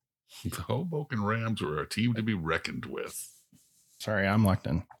 The Hoboken Rams were a team to be reckoned with. Sorry, I'm locked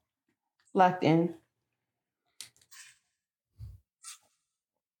in. Locked in.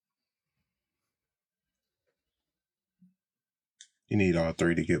 You need all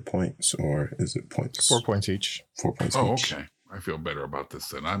 3 to get points, or is it points? 4 points each. 4 points Oh, each. okay. I feel better about this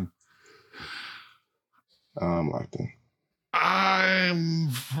then. I'm Locked in.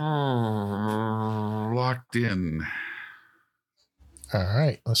 locked in. All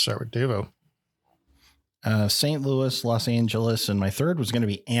right. Let's start with Devo. St. Louis, Los Angeles, and my third was going to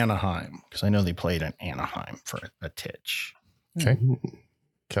be Anaheim because I know they played in Anaheim for a titch. Okay.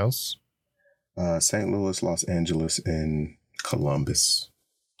 Kels. St. Louis, Los Angeles, and Columbus.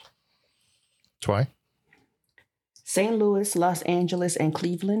 Twy. St. Louis, Los Angeles, and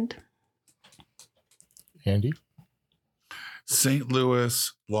Cleveland. Andy. St.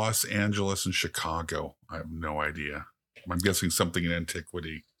 Louis, Los Angeles, and Chicago. I have no idea. I'm guessing something in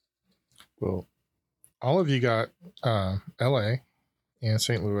antiquity. Well, all of you got LA and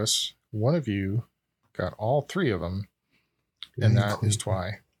St. Louis. One of you got all 3 of them, and that is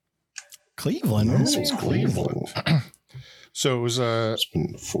Twy. Cleveland? This What's was Cleveland? So it was It's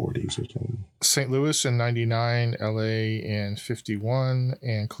been the 40s or something. St. Louis in 99, LA in 51,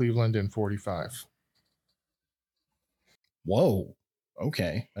 and Cleveland in 45. Whoa.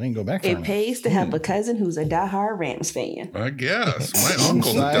 Okay. I didn't go back far It enough. pays to have a cousin who's a diehard Rams fan. I guess. My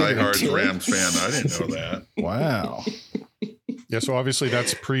uncle's a diehard Rams fan. I didn't know that. Wow. Yeah, so obviously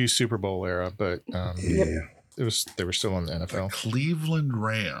that's pre-Super Bowl era, but Yeah. they were still in the The NFL. Cleveland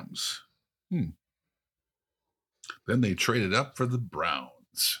Rams. Then they traded up for the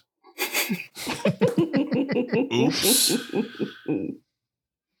Browns. Oops.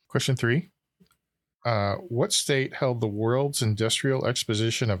 Question 3. What state held the World's Industrial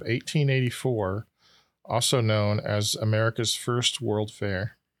Exposition of 1884, also known as America's first World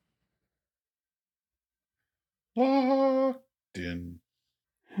Fair? Locked in.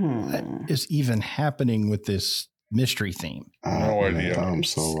 What is even happening with this mystery theme? No idea. I'm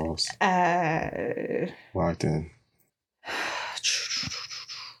so lost. Locked in.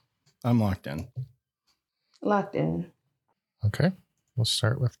 I'm locked in. Locked in. Okay, we'll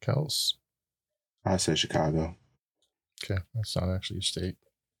start with Kels. I said Chicago. Okay, that's not actually a state.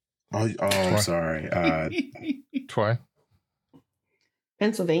 Oh, I'm sorry. Twy,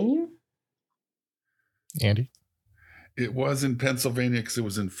 Pennsylvania? Andy, It was in Pennsylvania because it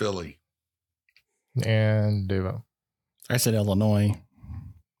was in Philly. and Devo. I said Illinois.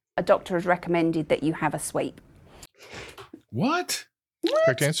 A doctor has recommended that you have a sweep. What?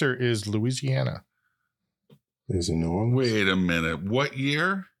 Correct answer is Louisiana, Is it New Orleans? Wait a minute. What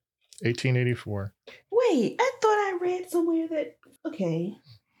year? 1884. Wait, I thought I read somewhere that. Okay.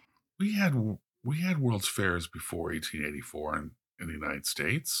 We had World's Fairs before 1884 in the United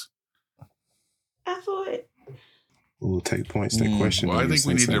States. I thought. We'll take points. That question. Well, I maybe think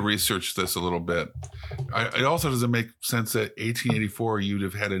we need since to research this a little bit. It also doesn't make sense that 1884 you'd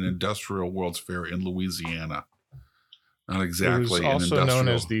have had an industrial World's Fair in Louisiana. Not exactly. It was an also industrial. known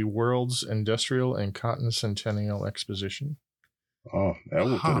as the World's Industrial and Cotton Centennial Exposition. Oh, that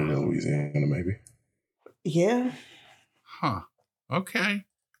would put it in Louisiana, maybe. Yeah. Huh. Okay.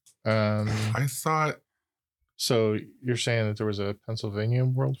 Um, I thought So you're saying that there was a Pennsylvania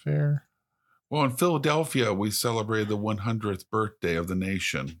World Fair? Well, in Philadelphia, we celebrated the 100th birthday of the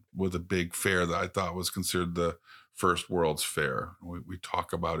nation with a big fair that I thought was considered the first World's Fair. We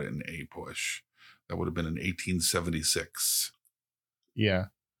talk about it in A-Push. That would have been in 1876. Yeah.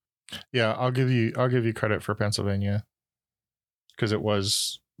 Yeah, I'll give you credit for Pennsylvania because it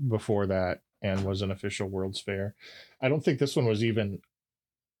was before that and was an official World's Fair. I don't think this one was even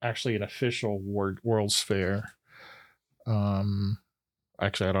actually an official World's Fair.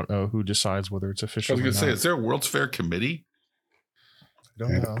 Actually, I don't know who decides whether it's I official. was going to say, is there a World's Fair committee? I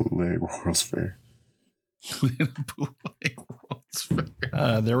don't know. Bootleg World's Fair. Bootleg World's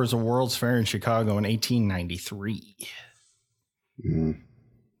Fair. There was a World's Fair in Chicago in 1893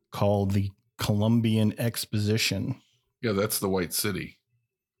 called the Columbian Exposition. Yeah, that's the White City.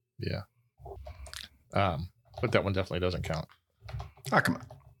 Yeah. But that one definitely doesn't count. Oh, come on.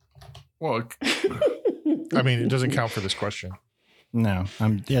 Well, I mean, it doesn't count for this question. No,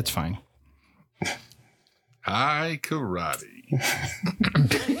 it's fine. Hi, karate.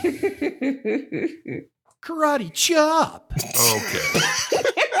 Karate chop. Okay.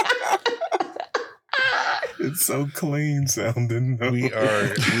 It's so clean sounding. We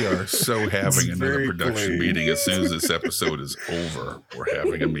are so having It's another very production clean. meeting as soon as this episode is over. We're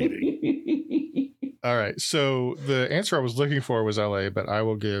having a meeting. All right. So the answer I was looking for was LA, but I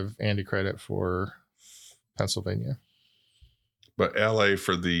will give Andy credit for Pennsylvania. But LA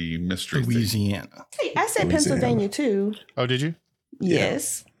for the mystery thing. Louisiana. Hey, I said Louisiana. Pennsylvania too. Oh, did you?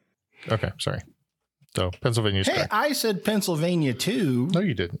 Yes. Okay. Sorry. So Pennsylvania's Hey, correct. I said Pennsylvania too. No,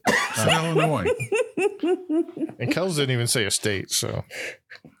 you didn't. It's in Illinois. And Kels didn't even say a state. So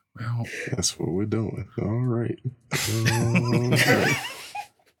Well, That's what we're doing. All right.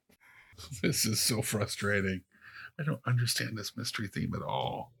 this is so frustrating. I don't understand this mystery theme at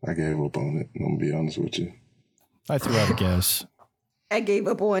all. I gave up on it. I'm going to be honest with you. I threw out a guess. I gave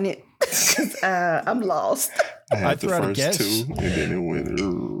up on it. 'Cause, I'm lost. I had the threw out a first guess. two, and then it went.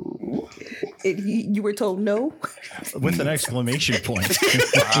 You were told no. With an exclamation point.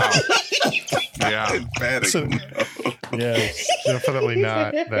 Wow. Yeah. Emphatic. So- no. Yes. definitely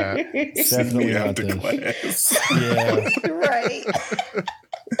not that. Definitely Me not after this. class. Yeah. Right.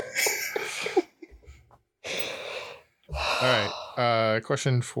 All right.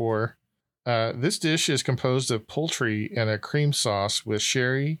 Question 4. This dish is composed of poultry and a cream sauce with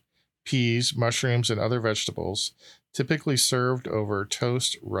sherry, peas, mushrooms, and other vegetables, typically served over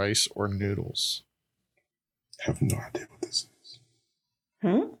toast, rice, or noodles. I have no idea what this is.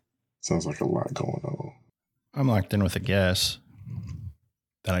 Hmm? Sounds like a lot going on. I'm locked in with a guess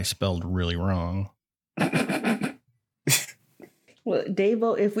that I spelled really wrong. Well,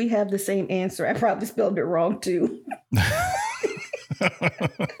 Davo, if we have the same answer, I probably spelled it wrong too.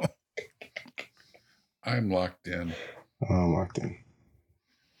 I'm locked in. I'm locked in.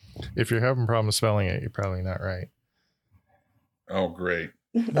 If you're having problems spelling it, you're probably not right. Oh, great.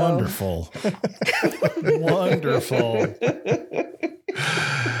 Wonderful. Wonderful.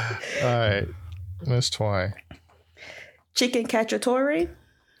 All right. Miss Twy. Chicken cacciatore.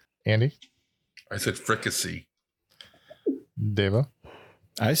 Andy? I said fricassee. Deva?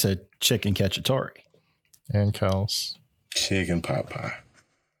 I said chicken cacciatore. And Kels? Chicken pot pie.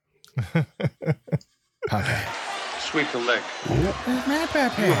 Okay. Sweep the leg. You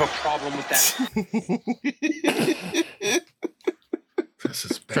have a problem with that? This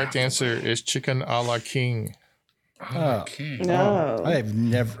is Correct baffling. answer is chicken a la king. Oh. Okay. No.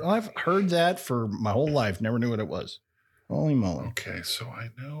 I've heard that for my whole life. Never knew what it was. Holy moly. Okay, so I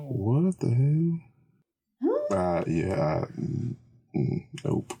know. What the hell? Yeah.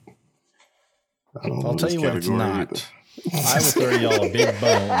 Nope. I don't know I'll tell this you what it's category not. either. I will throw y'all a big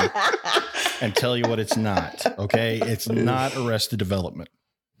bone and tell you what it's not. Okay? It's not Arrested Development.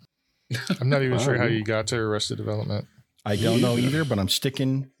 I'm not even sure how you got to Arrested Development. I don't know either, but I'm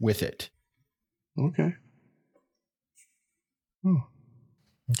sticking with it. Okay. Oh.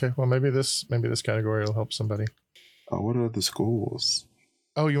 Okay, well maybe this category will help somebody. What are the scores?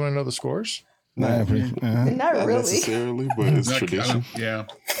 Oh, you want to know the scores? Not Not really. necessarily, but it's Not- tradition. Yeah.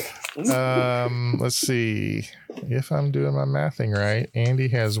 Let's see. If I'm doing my mathing right, Andy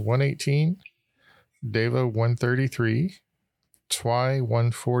has 118, Deva 133, Twy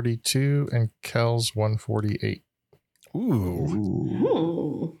 142, and Kels 148. Ooh.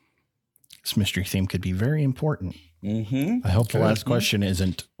 Ooh. This mystery theme could be very important. Mm-hmm. I hope the last question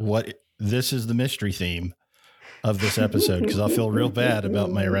isn't what this is the mystery theme of this episode, because I'll feel real bad about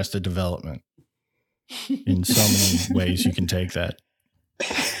my Arrested Development. In so many ways you can take that.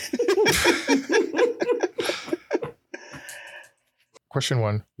 Question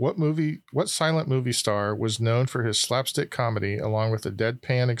 1. What silent movie star was known for his slapstick comedy along with a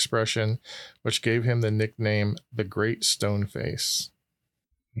deadpan expression, which gave him the nickname The Great Stone Face?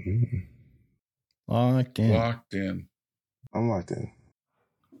 Locked in. Locked in. I'm locked in.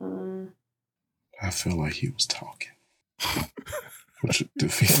 I feel like he was talking. Which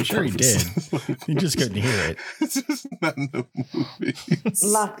defeats I'm sure he did. You just couldn't hear it. It's just not in the movies.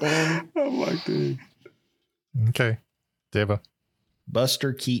 Locked in. I'm locked in. Okay. Deva.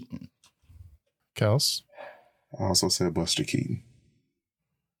 Buster Keaton. Kels. I also said Buster Keaton.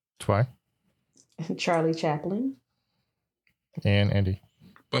 Twy. Charlie Chaplin. And Andy.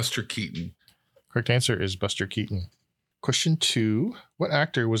 Buster Keaton. Correct answer is Buster Keaton. Question 2. What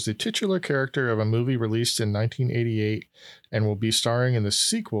actor was the titular character of a movie released in 1988 and will be starring in the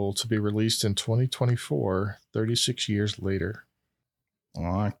sequel to be released in 2024, 36 years later?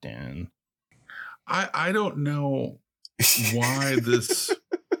 Locked in. I don't know why this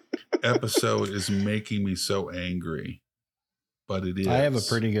episode is making me so angry, but it is. I have a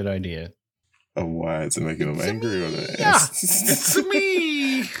pretty good idea. Of why it's making him angry or the Yeah, it's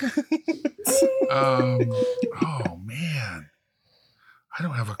me. Oh man, I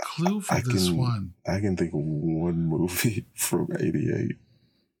don't have a clue for this one. I can think of one movie from '88,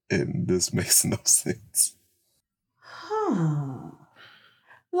 and this makes no sense. Huh.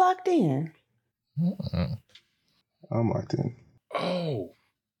 Locked in. I'm locked in. Oh,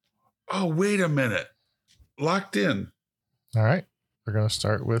 wait a minute. Locked in. All right. We're going to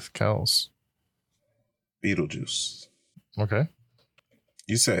start with Kels. Beetlejuice. Okay.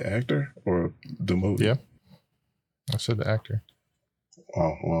 You say actor or the movie? Yeah. I said the actor.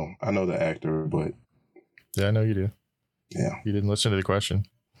 Oh, well, I know the actor, but... Yeah, I know you do. Yeah. You didn't listen to the question.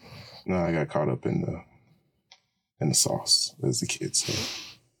 No, I got caught up in the sauce, as the kids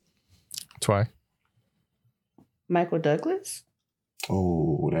say. Twy. Michael Douglas.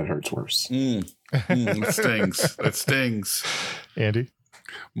 Oh, that hurts worse. That stings. That stings. Andy.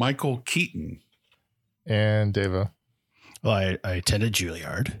 Michael Keaton. And Deva. Well, I attended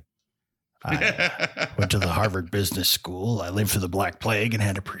Juilliard. I went to the Harvard Business School. I lived through the Black Plague and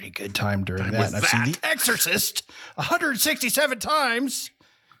had a pretty good time during that. And I've seen The Exorcist 167 times.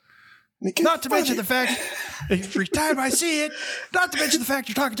 Not to mention the fact, every time I see it, not to mention the fact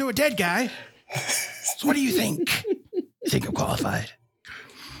you're talking to a dead guy. So what do you think? You think I'm qualified?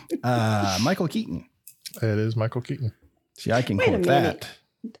 Michael Keaton. It is Michael Keaton. See, I can Wait a quote minute.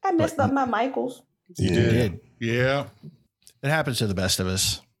 that. I messed up my Michaels. You did. Yeah. It happens to the best of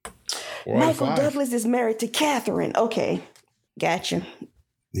us. Michael Douglas is married to Catherine. Okay. Gotcha.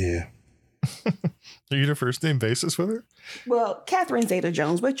 Yeah. Are you the first name basis with her? Well, Catherine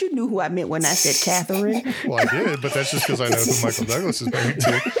Zeta-Jones, but you knew who I meant when I said Catherine. Well, I did, but that's just because I know who Michael Douglas is married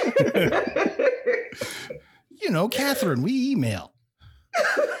to. You know, Catherine, we email.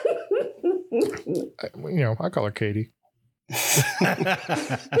 I call her Katie.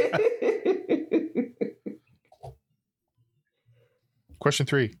 Question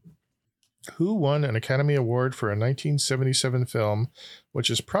 3. Who won an Academy Award for a 1977 film, which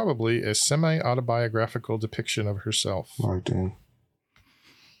is probably a semi-autobiographical depiction of herself? Locked in.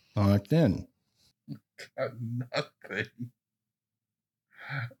 Locked in. Got nothing.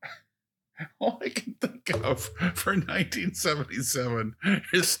 All I can think of for 1977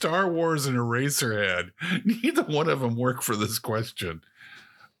 is Star Wars and Eraserhead. Neither one of them work for this question.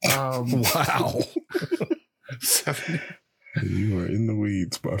 Wow. 70. You are in the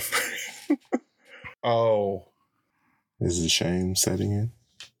weeds, my friend. Oh. Is the shame setting in?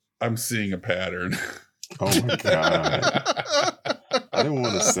 I'm seeing a pattern. Oh my God. I didn't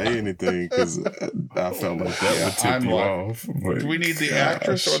want to say anything because I felt like that would tip you off. Do we need the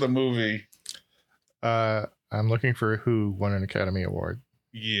actress or the movie? I'm looking for who won an Academy Award.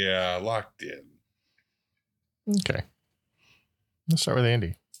 Yeah, locked in. Okay. Let's start with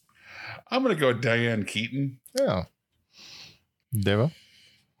Andy. I'm going to go Diane Keaton. Yeah. Deva.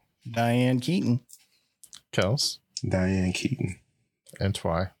 Diane Keaton. Kels. Diane Keaton. And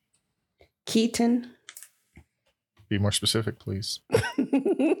Twy. Keaton. Be more specific, please.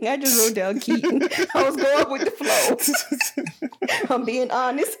 I just wrote down Keaton. I was going with the flow. I'm being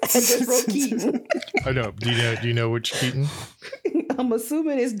honest. I just wrote Keaton. I know. Do you know which Keaton? I'm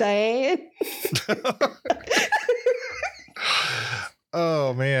assuming it's Diane.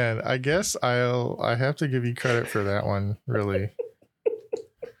 Oh man, I guess I have to give you credit for that one, really.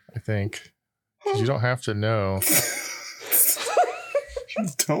 I think. 'Cause you don't have to know. You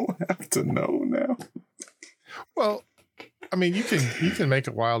don't have to know now. Well, I mean, you can make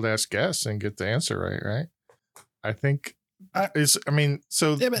a wild ass guess and get the answer right? I think the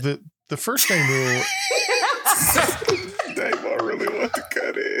first name rule. I really want to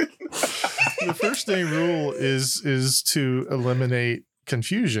cut in. The first name rule is to eliminate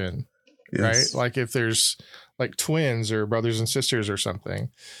confusion, right? Like if there's like twins or brothers and sisters or something.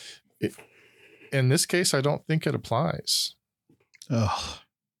 In this case, I don't think it applies. Oh,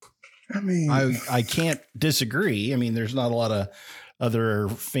 I mean, I can't disagree. I mean, there's not a lot of other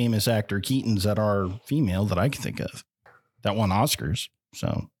famous actor Keatons that are female that I can think of that won Oscars.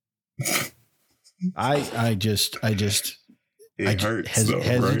 So I just hurts,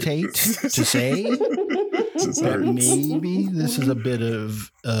 hesitate to say that maybe this is a bit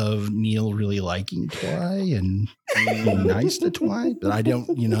of Neil really liking Twy and being nice to Twy, but I don't,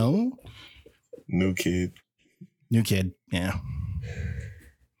 New kid. Yeah.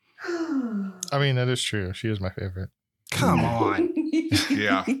 I mean, that is true. She is my favorite. Come on.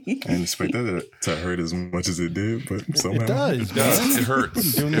 Yeah. I didn't expect that to hurt as much as it did, but somehow It does. It hurts. I've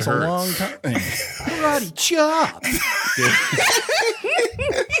been doing this It a hurts. long time. Karate chop.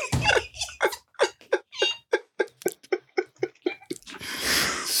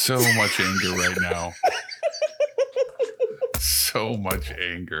 So much anger right now. So much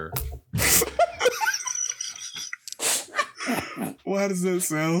anger. Why does that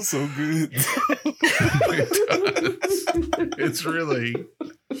sound so good? It does. It's really.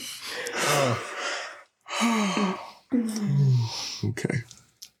 Okay.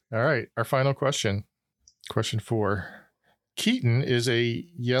 All right. Our final question. Question 4. Keaton is a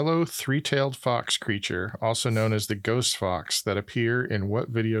yellow three-tailed fox creature, also known as the ghost fox, that appear in what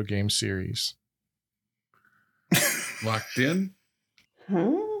video game series? Locked in?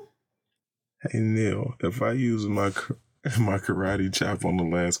 Huh? Hey Neil, if I use my karate chop on the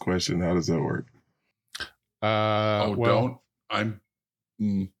last question, how does that work? Well, Don't. I'm.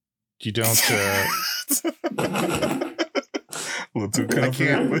 you don't. A little too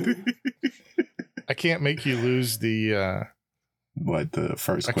confident with it. I can't make you lose the. Like the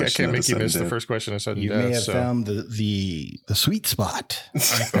first I question. can't make you miss the first question of sudden You death. may have so. found the sweet spot,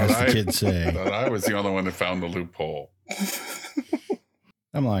 as thought the kids say. thought I was the only one that found the loophole.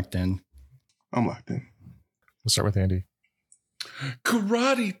 I'm locked in. I'm locked in. We'll start with Andy.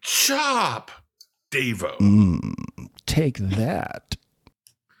 Karate chop, Davo. Take that.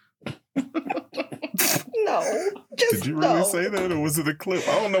 No. Just Did you really no. say that, or was it a clip?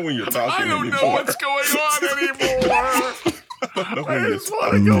 I don't know when you're I talking don't anymore. know what's going on anymore. I don't know I when you're just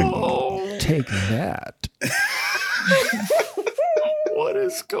want to go home. Take that. What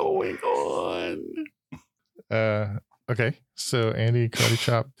is going on? Okay. So Andy, karate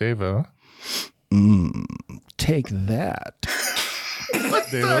chop, Davo. Take that. What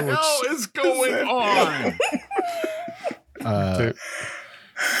the hell is going on?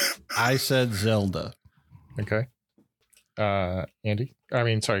 I said Zelda. Okay. Andy. I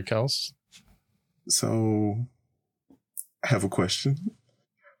mean, sorry, Kels. So, I have a question.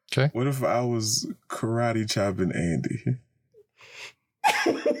 Okay. What if I was karate chopping Andy?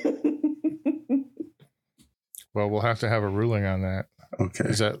 Well, we'll have to have a ruling on that. Okay.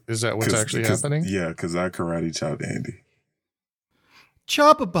 Is that what's actually happening? Yeah, because I karate chopped Andy.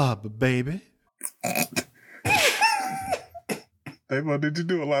 Choppa Baba, baby. Davo, did you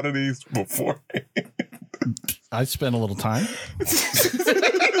do a lot of these before? I spent a little time.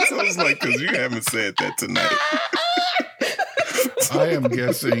 So I was like, because you haven't said that tonight. I am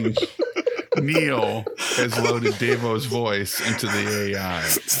guessing Neil has loaded Davo's voice into the AI.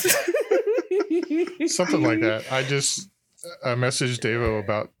 Something like that. I messaged Davo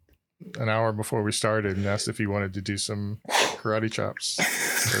about an hour before we started and asked if he wanted to do some karate chops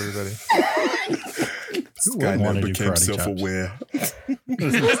for everybody. This Who guy wouldn't wanna never do became karate chops? self-aware.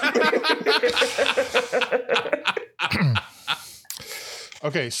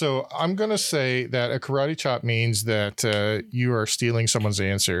 Okay, so I'm going to say that a karate chop means that you are stealing someone's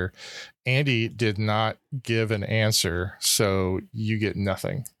answer. Andy did not give an answer, so you get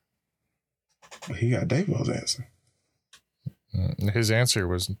nothing. He got Davo's answer. His answer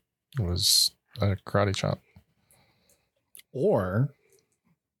was a karate chop. Or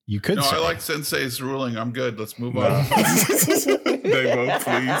you could No, say, I like Sensei's ruling. I'm good. Let's move No. on. Davo,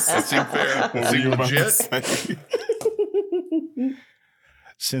 please. That seemed fair. What were Seemed you about to legit. say?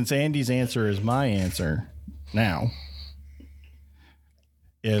 since Andy's answer is my answer now,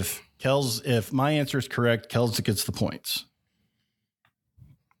 if my answer is correct, Kels gets the points.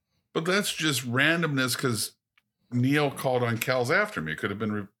 But that's just randomness because Neil called on Kels after me. It could have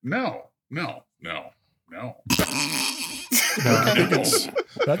been no. No, I think it's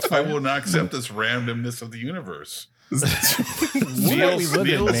That's I fine. will not accept this randomness of the universe. We live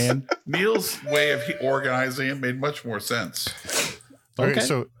in, man. Neil's way of organizing it made much more sense. Okay,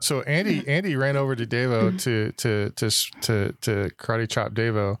 Okay. so Andy ran over to Davo to karate chop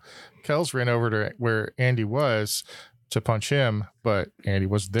Davo. Kels ran over to where Andy was to punch him, but Andy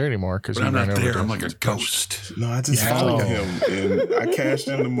wasn't there anymore because But he I'm ran not over there. to I'm like a punch. ghost. No, I just Yeah. followed Oh. him and I cashed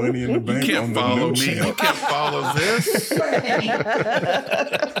in the money in the bank. You on can't the follow new me. You champ. can't follow this.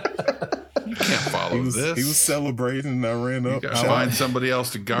 You can't follow this. He was celebrating and I ran You up. gotta find somebody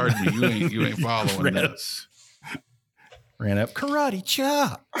else to guard me. You ain't following this. Ran up karate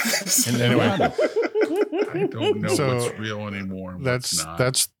chop. And then Anyway. got him. I don't know So, what's real anymore. And what's not.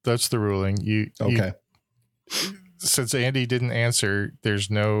 That's the ruling. Okay. Since Andy didn't answer, there's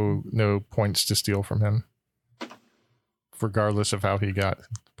no points to steal from him, regardless of how he got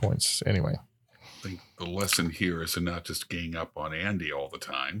points. Anyway, I think the lesson here is to not just gang up on Andy all the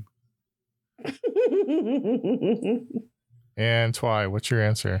time. and Twy, what's your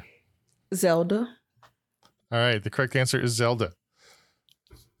answer? Zelda. All right, the correct answer is Zelda.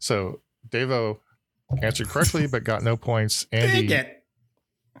 So Davo answered correctly, but got no points. Andy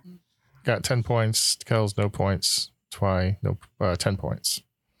got 10 points. Kells, no points. Twy, 10 points.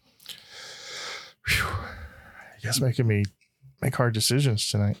 Whew. You guys making me make hard decisions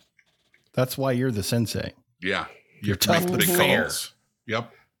tonight. That's why you're the sensei. Yeah. You're tough but big fair. calls.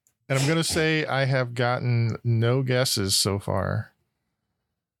 Yep. And I'm going to say I have gotten no guesses so far.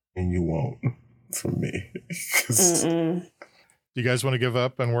 And you won't from me. 'Cause Mm-mm. You guys want to give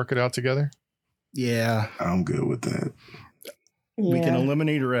up and work it out together? Yeah. I'm good with that. We can Yeah.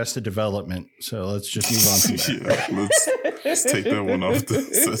 eliminate Arrested Development. So let's just move on from there. Yeah, let's take that one off the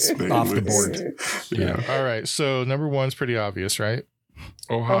suspect Off the list. board. Yeah. All right. So number one's pretty obvious, right?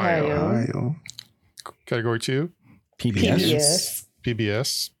 Ohio. Ohio. Category 2, PBS.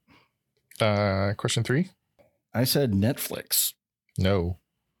 PBS. PBS. Question 3. I said Netflix. No.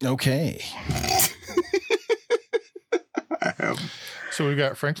 Okay. I have. So we've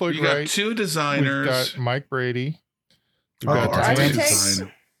got Frank Lloyd You got Wright. two We've designers. got Mike Brady. We've Oh, got architects.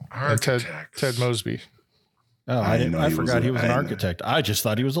 and Architects. Ted Mosby. Oh, I I didn't didn't. know I he was forgot a- he was an I didn't know. architect. I just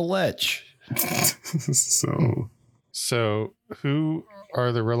thought he was a lech. So So who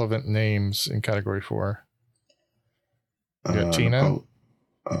are the relevant names in category 4? You got Tina?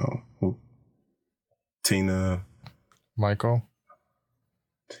 who? Tina Michael,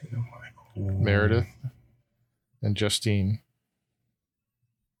 Michael. Meredith, and Justine.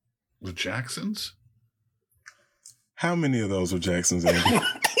 The Jacksons? How many of those were Jacksons, Andy?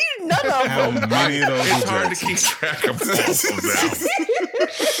 None of How them. many of those It's were hard to Jacksons? keep track of both of them.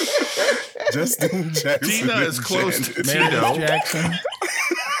 Justin Jackson. Tina is and close to Janet. Meredith Tito.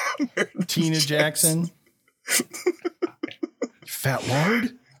 Jackson. Tina Jackson. Fat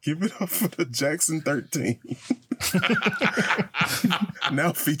Lord. Give it up for the Jackson 13.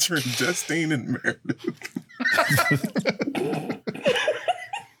 Now featuring Justine and Meredith.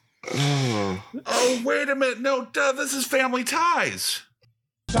 Oh. Oh, wait a minute. No, duh, this is Family Ties.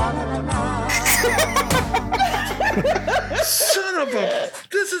 Son of a...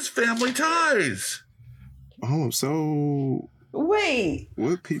 This is Family Ties. Oh, so Wait.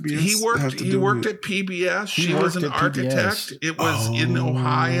 what PBS? He have worked. to He do worked with- at PBS. He She was worked an at architect. PBS. It was in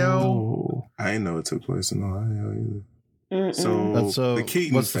Ohio. Oh. I didn't know it took place in Ohio either. Mm-mm. So, That's so. the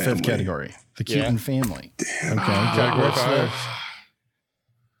Keaton What's the family. fifth category? The Yeah. Keaton family. Damn. Okay. Category What's the- 5.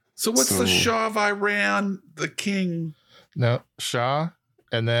 So what's the So- Shah of Iran? The king. No, Shah,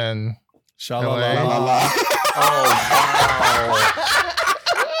 and then Sha-la-la-la. LA. Oh wow!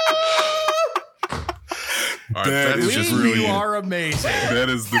 All right, That that's is just brilliant. You are amazing. That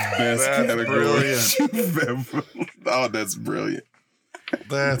is the best That's category brilliant. you've ever. Oh, that's brilliant.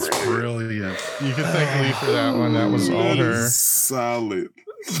 That's brilliant. You can thank Lee for that one. That was all That her. is solid.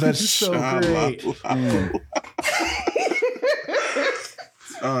 That's so great.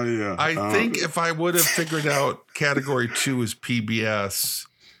 Oh yeah. I think if I would have figured out category 2 is PBS,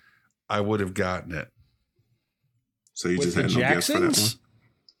 I would have gotten it. so. You With just the had no guess for that one. Jacksons?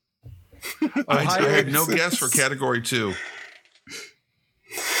 I Ohio had no guess for category 2.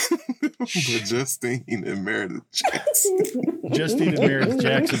 But Justine and Meredith Jackson. Justine and Meredith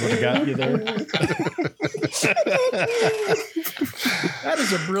Jackson would have got you there. That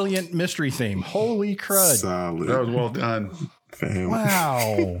is a brilliant mystery theme. Holy crud. Solid. That was well done. Family.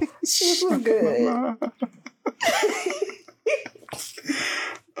 Wow. This was good.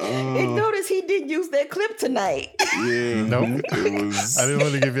 And notice he didn't use that clip tonight. Yeah. Nope. It was. I didn't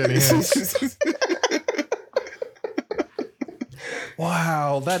want to give you any hints.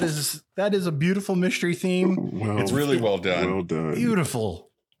 Wow. That is a beautiful mystery theme. Well, It's really well done. well done. Beautiful.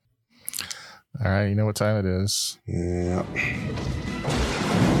 All right, you know what time it is. Yeah.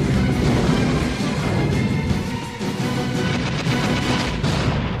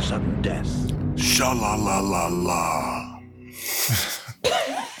 Sha la la la la.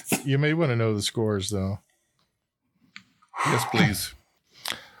 You may want to know the scores, though. Yes, please.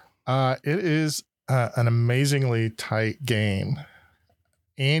 It is an amazingly tight game.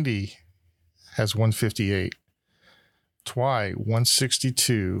 Andy has 158. Twy,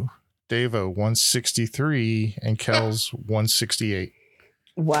 162. Davo, 163. And Kel's 168.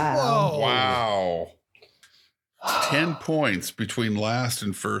 Wow. Wow. 10 points between last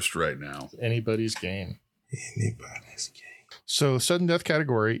and first right now. Anybody's game. Anybody's game. So, sudden death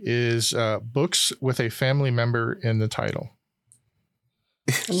category is books with a family member in the title.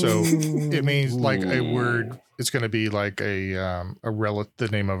 So it means like a word. It's going to be like the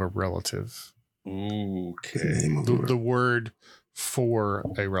name of a relative. Okay. The word for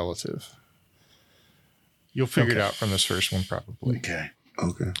a relative. You'll figure it out from this first one, probably. Okay.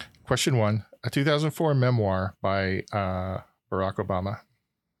 Question 1: a 2004 memoir by Barack Obama.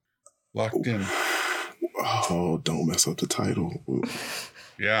 Locked in. Oh, don't mess up the title.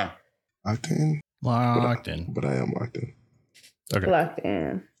 Yeah. Locked in? Locked in. But I am locked in. Okay. Locked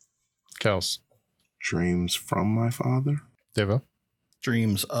in. Kels. Dreams from my father? Devo.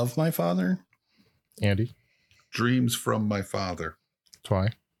 Dreams of my father? Andy. Dreams from my father. Twy.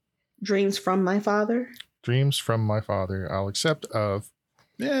 Dreams from my father? Dreams from my father. I'll accept of.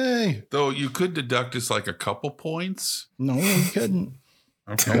 Yay. Though you could deduct us like a couple points. No, you couldn't.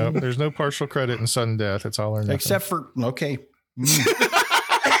 Okay. No, there's no partial credit in sudden death. It's all or nothing. Except for, okay.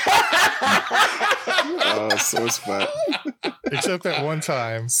 Sore spot. Except that one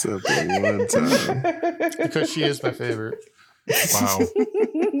time. Except that one time. Because she is my favorite. Wow.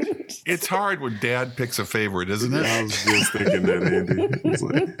 It's hard when dad picks a favorite, isn't it? I was just thinking that, Andy. It was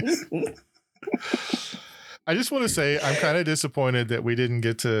like... I just want to say I'm kind of disappointed that we didn't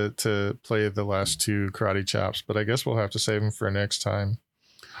get to play the last two karate chops, but I guess we'll have to save them for next time.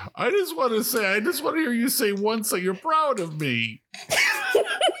 I just want to hear you say once that you're proud of me.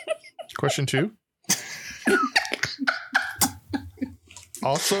 Question 2.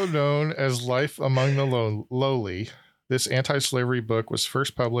 Also known as Life Among the Lowly, this anti-slavery book was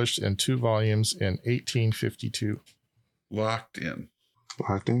first published in 2 volumes in 1852. Locked in.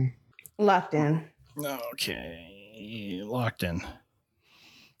 Locked in? Locked in. Okay. Locked in.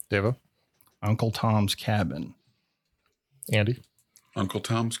 Devo. Uncle Tom's Cabin. Andy. Uncle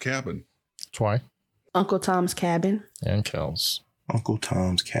Tom's Cabin. Twy. Uncle Tom's Cabin. And Kels. Uncle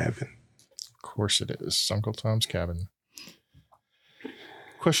Tom's Cabin. Of course it is. Uncle Tom's Cabin.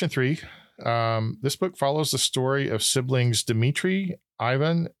 Question 3. This book follows the story of siblings Dmitri,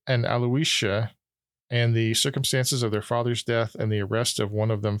 Ivan, and Aloysia, and the circumstances of their father's death and the arrest of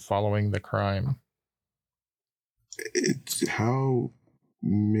one of them following the crime. How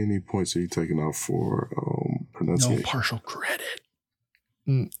many points are you taking off for pronunciation? No partial credit.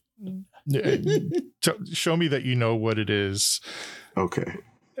 Show me that you know what it is. Okay.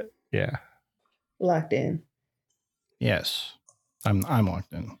 Yeah. Locked in. Yes. I'm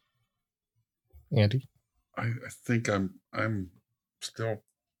locked in. Andy? I think I'm still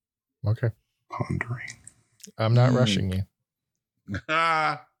Okay. Pondering. I'm not rushing you.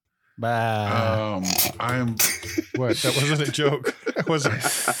 I'm What? That wasn't a joke. That wasn't.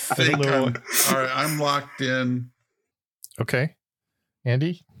 all right, I'm locked in. Okay.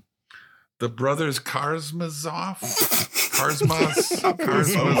 Andy? The brothers Karamazov.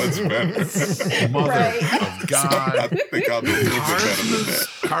 Mother Right. of God. I think I'll do a little bit better than that.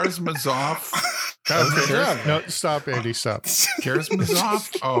 Karamazov. Okay. No, stop, Andy. Stop. Karamazov.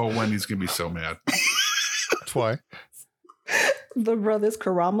 Oh, Wendy's gonna be so mad. Twy. The brothers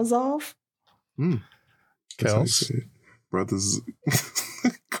Karamazov. That's how you Kels. say it. Brothers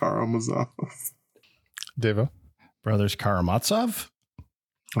Karamazov. Devo. Brothers Karamazov?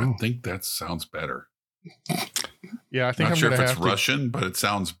 I think that sounds better. Yeah, I think Not I'm sure going if to it's have to. Russian, but it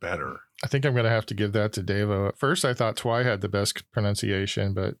sounds better. I think I'm going to have to give that to Devo. At first, I thought Twy had the best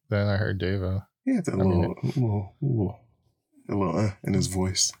pronunciation, but then I heard Devo. Yeah, that little in his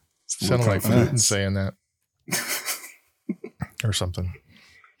voice. Sounded like Putin saying that. Or something.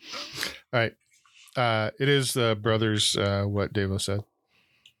 All right. It is the brothers, what Devo said.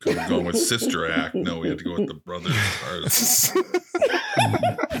 Could have gone with Sister Act. No, we had to go with the brothers.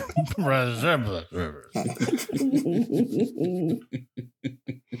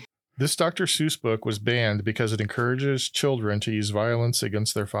 This Dr. Seuss book was banned because it encourages children to use violence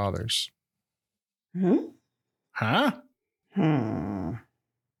against their fathers. Huh? Oh,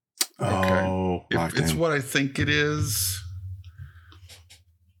 It's what I think it is.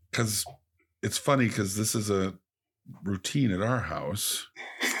 Because it's funny because this is a routine at our house.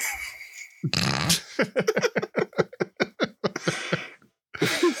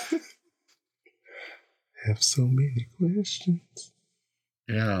 So many questions.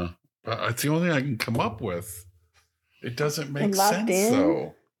 Yeah. But it's the only thing I can come up with. It doesn't make Locked sense, in?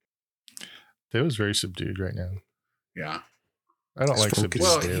 though. Dave was very subdued right now. Yeah. I don't like Focus. subdued.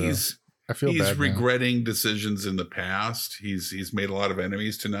 Well, Dave, I feel he's bad now. regretting decisions in the past. He's made a lot of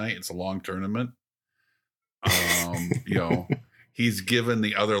enemies tonight. It's a long tournament. He's given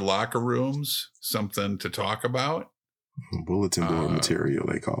the other locker rooms something to talk about. Bulletin board material,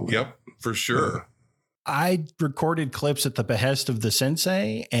 they call it. Yep, for sure. I recorded clips at the behest of the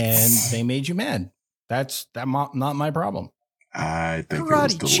sensei, and they made you mad. That's not my problem. I think it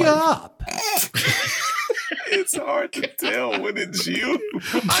was Karate the chop. It's hard to tell when it's you.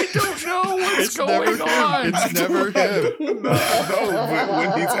 I don't know what's going on. It's never him. No, but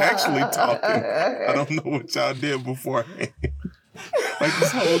when he's actually talking, I don't know what y'all did beforehand. Like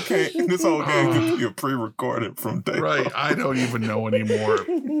this whole game could be a pre-recorded from day Right. one. I don't even know anymore.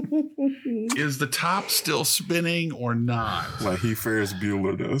 Is the top still spinning or not? Like he Ferris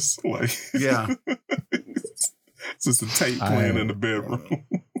Bueller does. Like Yeah. it's just a tape playing in the bedroom.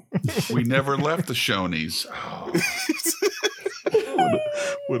 We never left the Shoney's. Oh.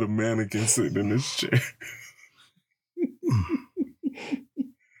 with a mannequin sitting in his chair.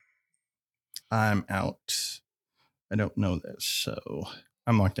 I'm out. I don't know this, so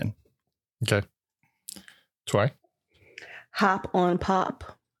I'm locked in. Okay. Twy, Hop on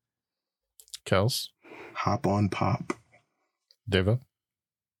pop. Kels, Hop on pop. Devo.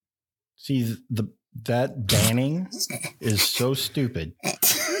 See, that banning is so stupid.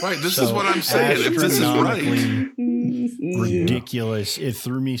 Right. This So is what I'm saying. If this is right. astronomically ridiculous. It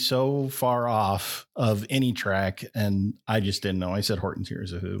threw me so far off of any track, and I just didn't know. I said Horton's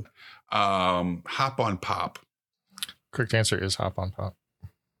Heroes of Who. Hop on pop. Correct answer is hop on pop.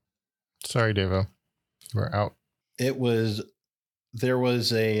 Sorry, Devo. We're out. There was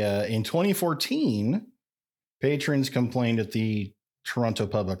in 2014, patrons complained at the Toronto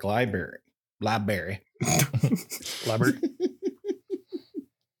Public Library.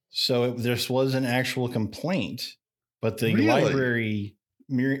 So this was an actual complaint, but the Really? library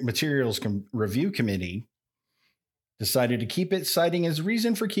materials review committee decided to keep it, citing as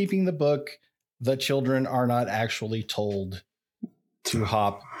reason for keeping the book that children are not actually told to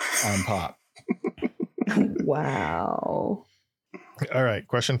hop on pop. Wow. All right.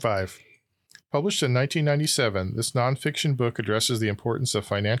 Question 5. Published in 1997, this nonfiction book addresses the importance of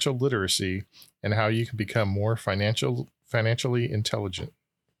financial literacy and how you can become more financially intelligent.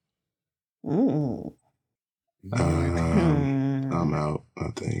 Mm. I'm out, I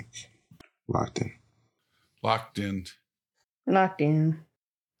think. Locked in. Locked in. Locked in.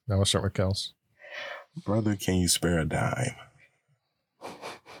 Now we'll start with Kels. Brother, can you spare a dime?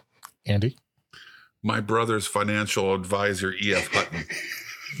 Andy. My brother's financial advisor, E.F. Hutton.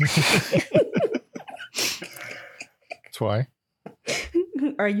 Twy.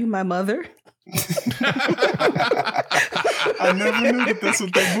 Are you my mother? I never knew that's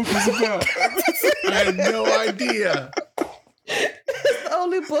what that book was about. I had no idea. It's the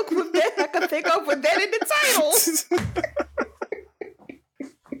only book with that I could think of with that in the title.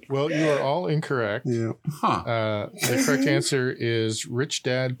 Well, you are all incorrect. Yeah. Huh. The correct answer is Rich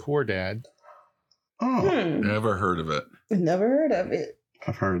Dad, Poor Dad. Oh, Never heard of it. Never heard of it.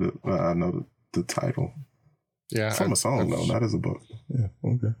 I've heard it. I know the title. Yeah. From a song, though, not as a book. Yeah,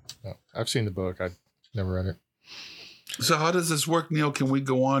 okay. No, I've seen the book. I've never read it. So how does this work, Neil? Can we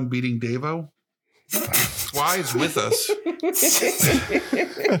go on beating Davo? Twy's with us.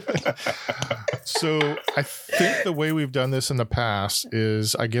 So I think the way we've done this in the past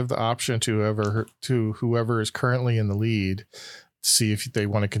is I give the option to whoever is currently in the lead, see if they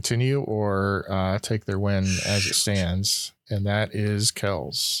want to continue or take their win as it stands, and that is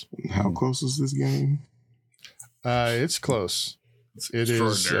Kels. How close is this game? It's close. It is.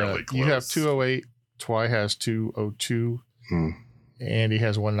 Extraordinarily close. You have 208. Twy has 202. Andy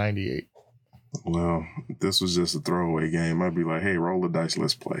has 198. Well, this was just a throwaway game. I'd be like, hey, roll the dice,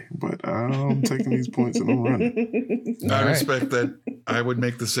 let's play. But I'm taking these points and I'm running. I respect that. I would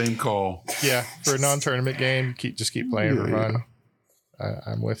make the same call. Yeah, for a non-tournament game, just keep playing for fun.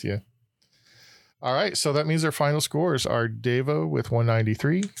 I'm with you. All right, so that means our final scores are Davo with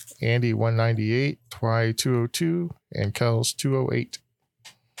 193, Andy 198, Twy 202, and Kels 208.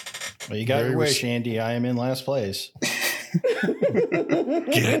 Well, you got your wish, Andy. I am in last place.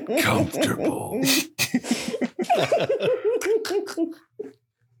 Get comfortable.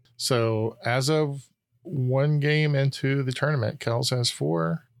 So as of one game into the tournament, Kels has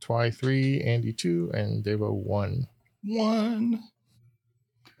 4, Twy 3, Andy 2, and Davo 1.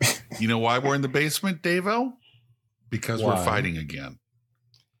 You know why we're in the basement, Davo? Because Why? we're fighting again.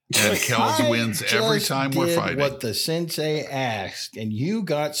 And Kels wins every time we're fighting. What the sensei asked, and you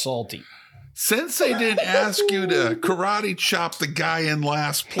got salty. Sensei didn't ask you to karate chop the guy in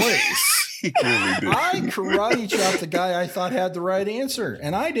last place. He really did. I karate chopped the guy I thought had the right answer,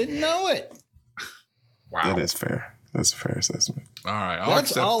 and I didn't know it. Wow. That is fair. That's a fair assessment. All right.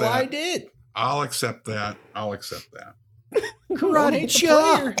 That's all I did. I'll accept that. Karate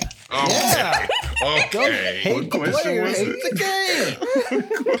chop. Okay. Yeah. Okay. Hate the player, hate the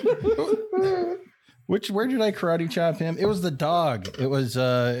game. Where did I karate chop him? It was the dog. It was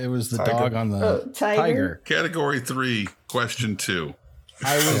the Tiger. dog on the tiger. Category 3, question 2.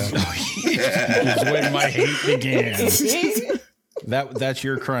 I was is when my hate began. That's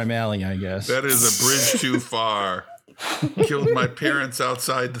your crime alley, I guess. That is a bridge too far. Killed my parents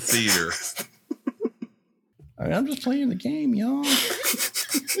outside the theater. I mean, I'm just playing the game, y'all.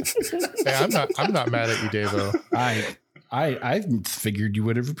 Hey, I'm not mad at you, Davo. I figured you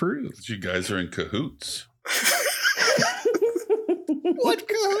would have approved. You guys are in cahoots. What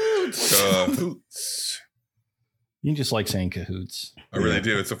cahoots? Cahoots. You just like saying cahoots. I really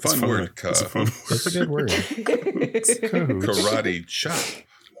do. It's a fun word. It's a fun word. That's a good word. Cahoots. Karate chop.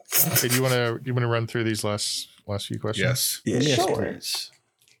 Hey, do you want to run through these last few questions? Yes. Yes, Sure. please.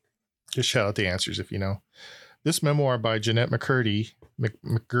 Just shout out the answers if you know. This memoir by Jeanette McCurdy,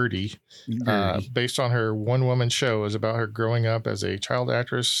 based on her one-woman show, is about her growing up as a child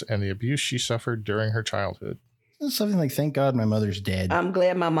actress and the abuse she suffered during her childhood. Something like, thank God my mother's dead. I'm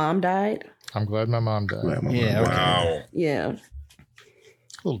glad my mom died. I'm glad my mom died. Yeah, okay. Wow. Yeah. A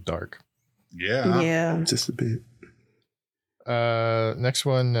little dark. Yeah. Yeah. Just a bit. Next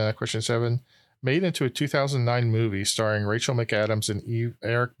one, question 7. Made into a 2009 movie starring Rachel McAdams and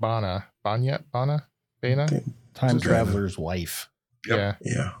Eric Bana. Time Traveler's Wife. Yep.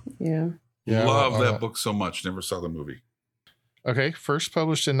 Yeah. Yeah. Love that book so much. Never saw the movie. Okay. First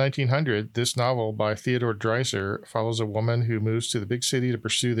published in 1900, this novel by Theodore Dreiser follows a woman who moves to the big city to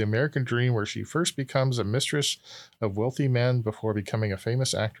pursue the American dream, where she first becomes a mistress of wealthy men before becoming a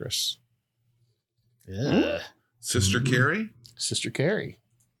famous actress. Yeah. Sister Carrie? Sister Carrie.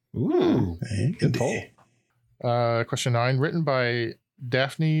 Ooh. Hey, Good poll. Question 9, written by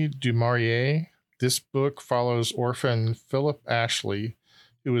Daphne du Maurier. This book follows orphan Philip Ashley,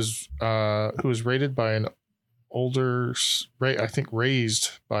 who was raised by an older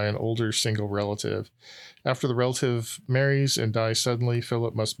single relative. After the relative marries and dies suddenly,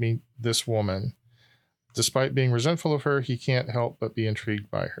 Philip must meet this woman. Despite being resentful of her, he can't help but be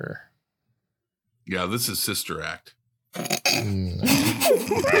intrigued by her. Yeah, this is Sister Act.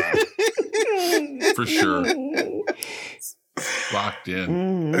 For sure. Locked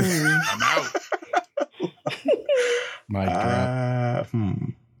in. I'm out. My drop. I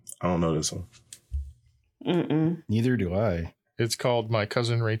don't know this one. Neither do I. It's called My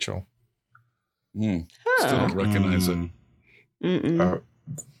Cousin Rachel. Still don't recognize it. The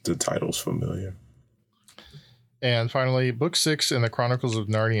title's familiar. And finally, book 6 in the Chronicles of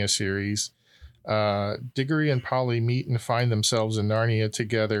Narnia series. Diggory and Polly meet and find themselves in Narnia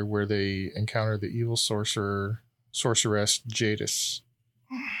together, where they encounter the evil sorceress Jadis.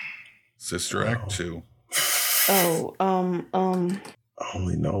 Sister Act 2. Oh, I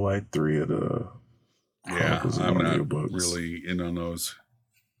only know like 3 of the Chronicles of I'm Narnia not books. really in on those.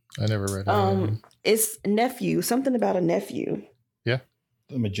 I never read it. it's nephew. Something about a nephew. Yeah.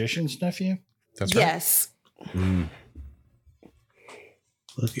 The magician's nephew? That's right. Yes.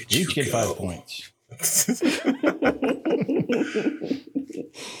 Look at You you each get go. 5 points.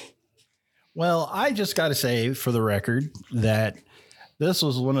 Well, I just got to say, for the record, that this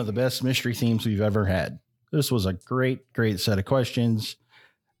was one of the best mystery themes we've ever had. This was a great set of questions.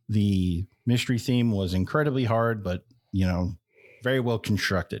 The mystery theme was incredibly hard, but, very well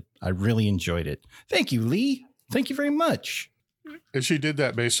constructed. I really enjoyed it. Thank you, Lee. Thank you very much. And she did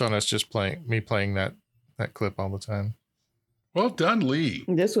that based on us just playing that clip all the time. Well done, Lee.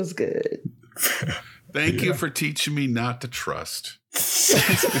 This was good. Thank you for teaching me not to trust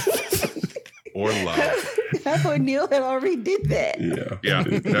or love. I thought Neil had already did that. Yeah,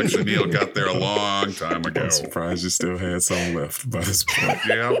 actually, Neil got there a long time ago. I'm surprised you still had some left by this point.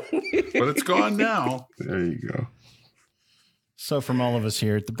 Yeah, but it's gone now. There you go. So from all of us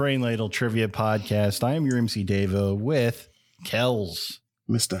here at the Brain Ladle Trivia Podcast, I am your MC Davo with Kells.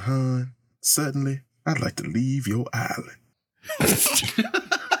 Mr. Hahn, suddenly I'd like to leave your island.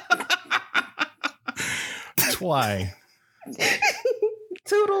 Twy.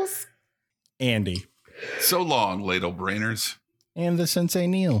 Toodles. Andy. So long, ladle brainers. And the Sensei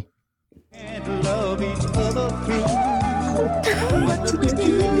Neil. And love each other through.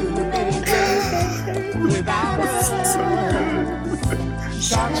 Without us,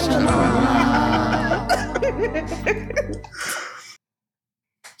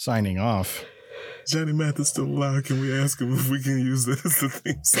 Signing off. Johnny Math is still alive. Can we ask him if we can use this as the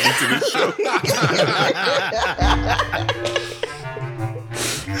theme song to the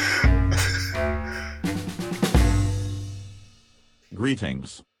show?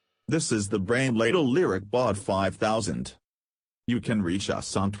 Greetings. This is the Brain Ladle Lyric Bod 5000. You can reach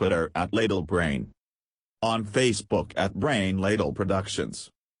us on Twitter at LadleBrain, on Facebook at Brain Ladle Productions,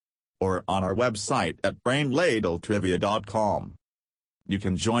 or on our website at brainladletrivia.com. You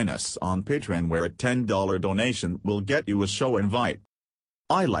can join us on Patreon, where a $10 donation will get you a show invite.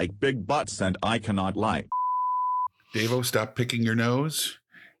 I like big butts and I cannot lie. Davo, stop picking your nose.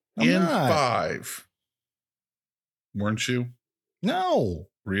 I'm In not. 5. Weren't you? No.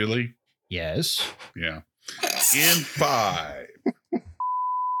 Really? Yes. Yeah. In 5.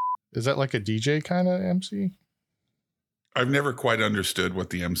 Is that like a DJ kind of MC? I've never quite understood what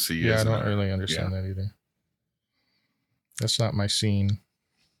the MC is. Yeah, I don't really understand that either. That's not my scene.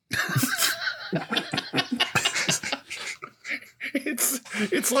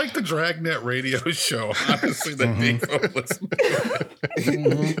 It's like the Dragnet radio show, honestly, that Davo listened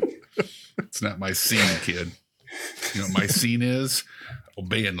to. It's not my scene, kid. You know what my scene is?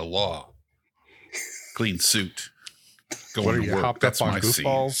 Obeying the law. Clean suit. Going What are to you work. hopped That's up on my scene.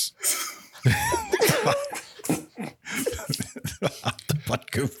 goofballs?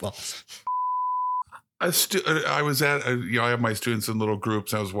 Goofballs. I was at, I have my students in little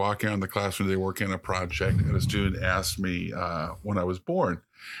groups. I was walking around the classroom. They were working on a project, and a student asked me when I was born.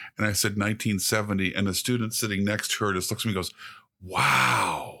 And I said 1970. And the student sitting next to her just looks at me and goes,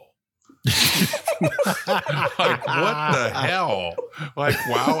 wow. Like, what the hell? Like,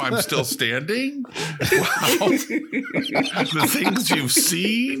 wow, I'm still standing? Wow. The things you've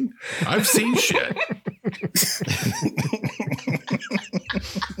seen? I've seen shit.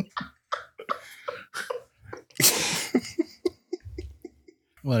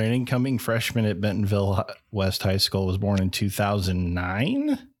 Well, an incoming freshman at Bentonville West High School was born in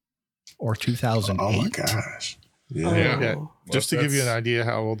 2009 or 2008. Oh my gosh. Yeah. Just to give you an idea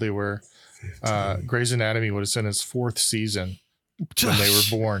how old they were, Grey's Anatomy was in its 4th season when they were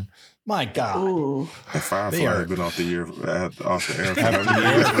born. My God. Ooh. And Firefly had been off the air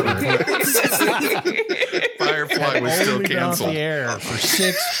Firefly was still Only been off canceled. the air for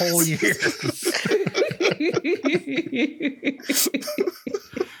 6 whole years.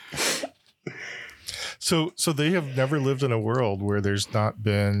 So they have never lived in a world where there's not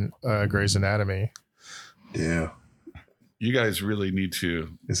been Grey's Anatomy. Yeah. You guys really need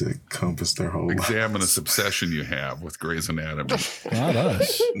to encompass their whole examine lives. this obsession you have with Grey's Anatomy. Not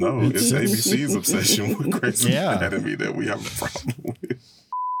us. No, it's ABC's obsession with Grey's Yeah. Anatomy that we have a problem with.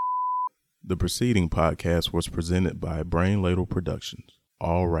 The preceding podcast was presented by Brain Ladle Productions.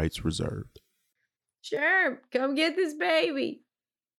 All rights reserved. Sure, come get this baby.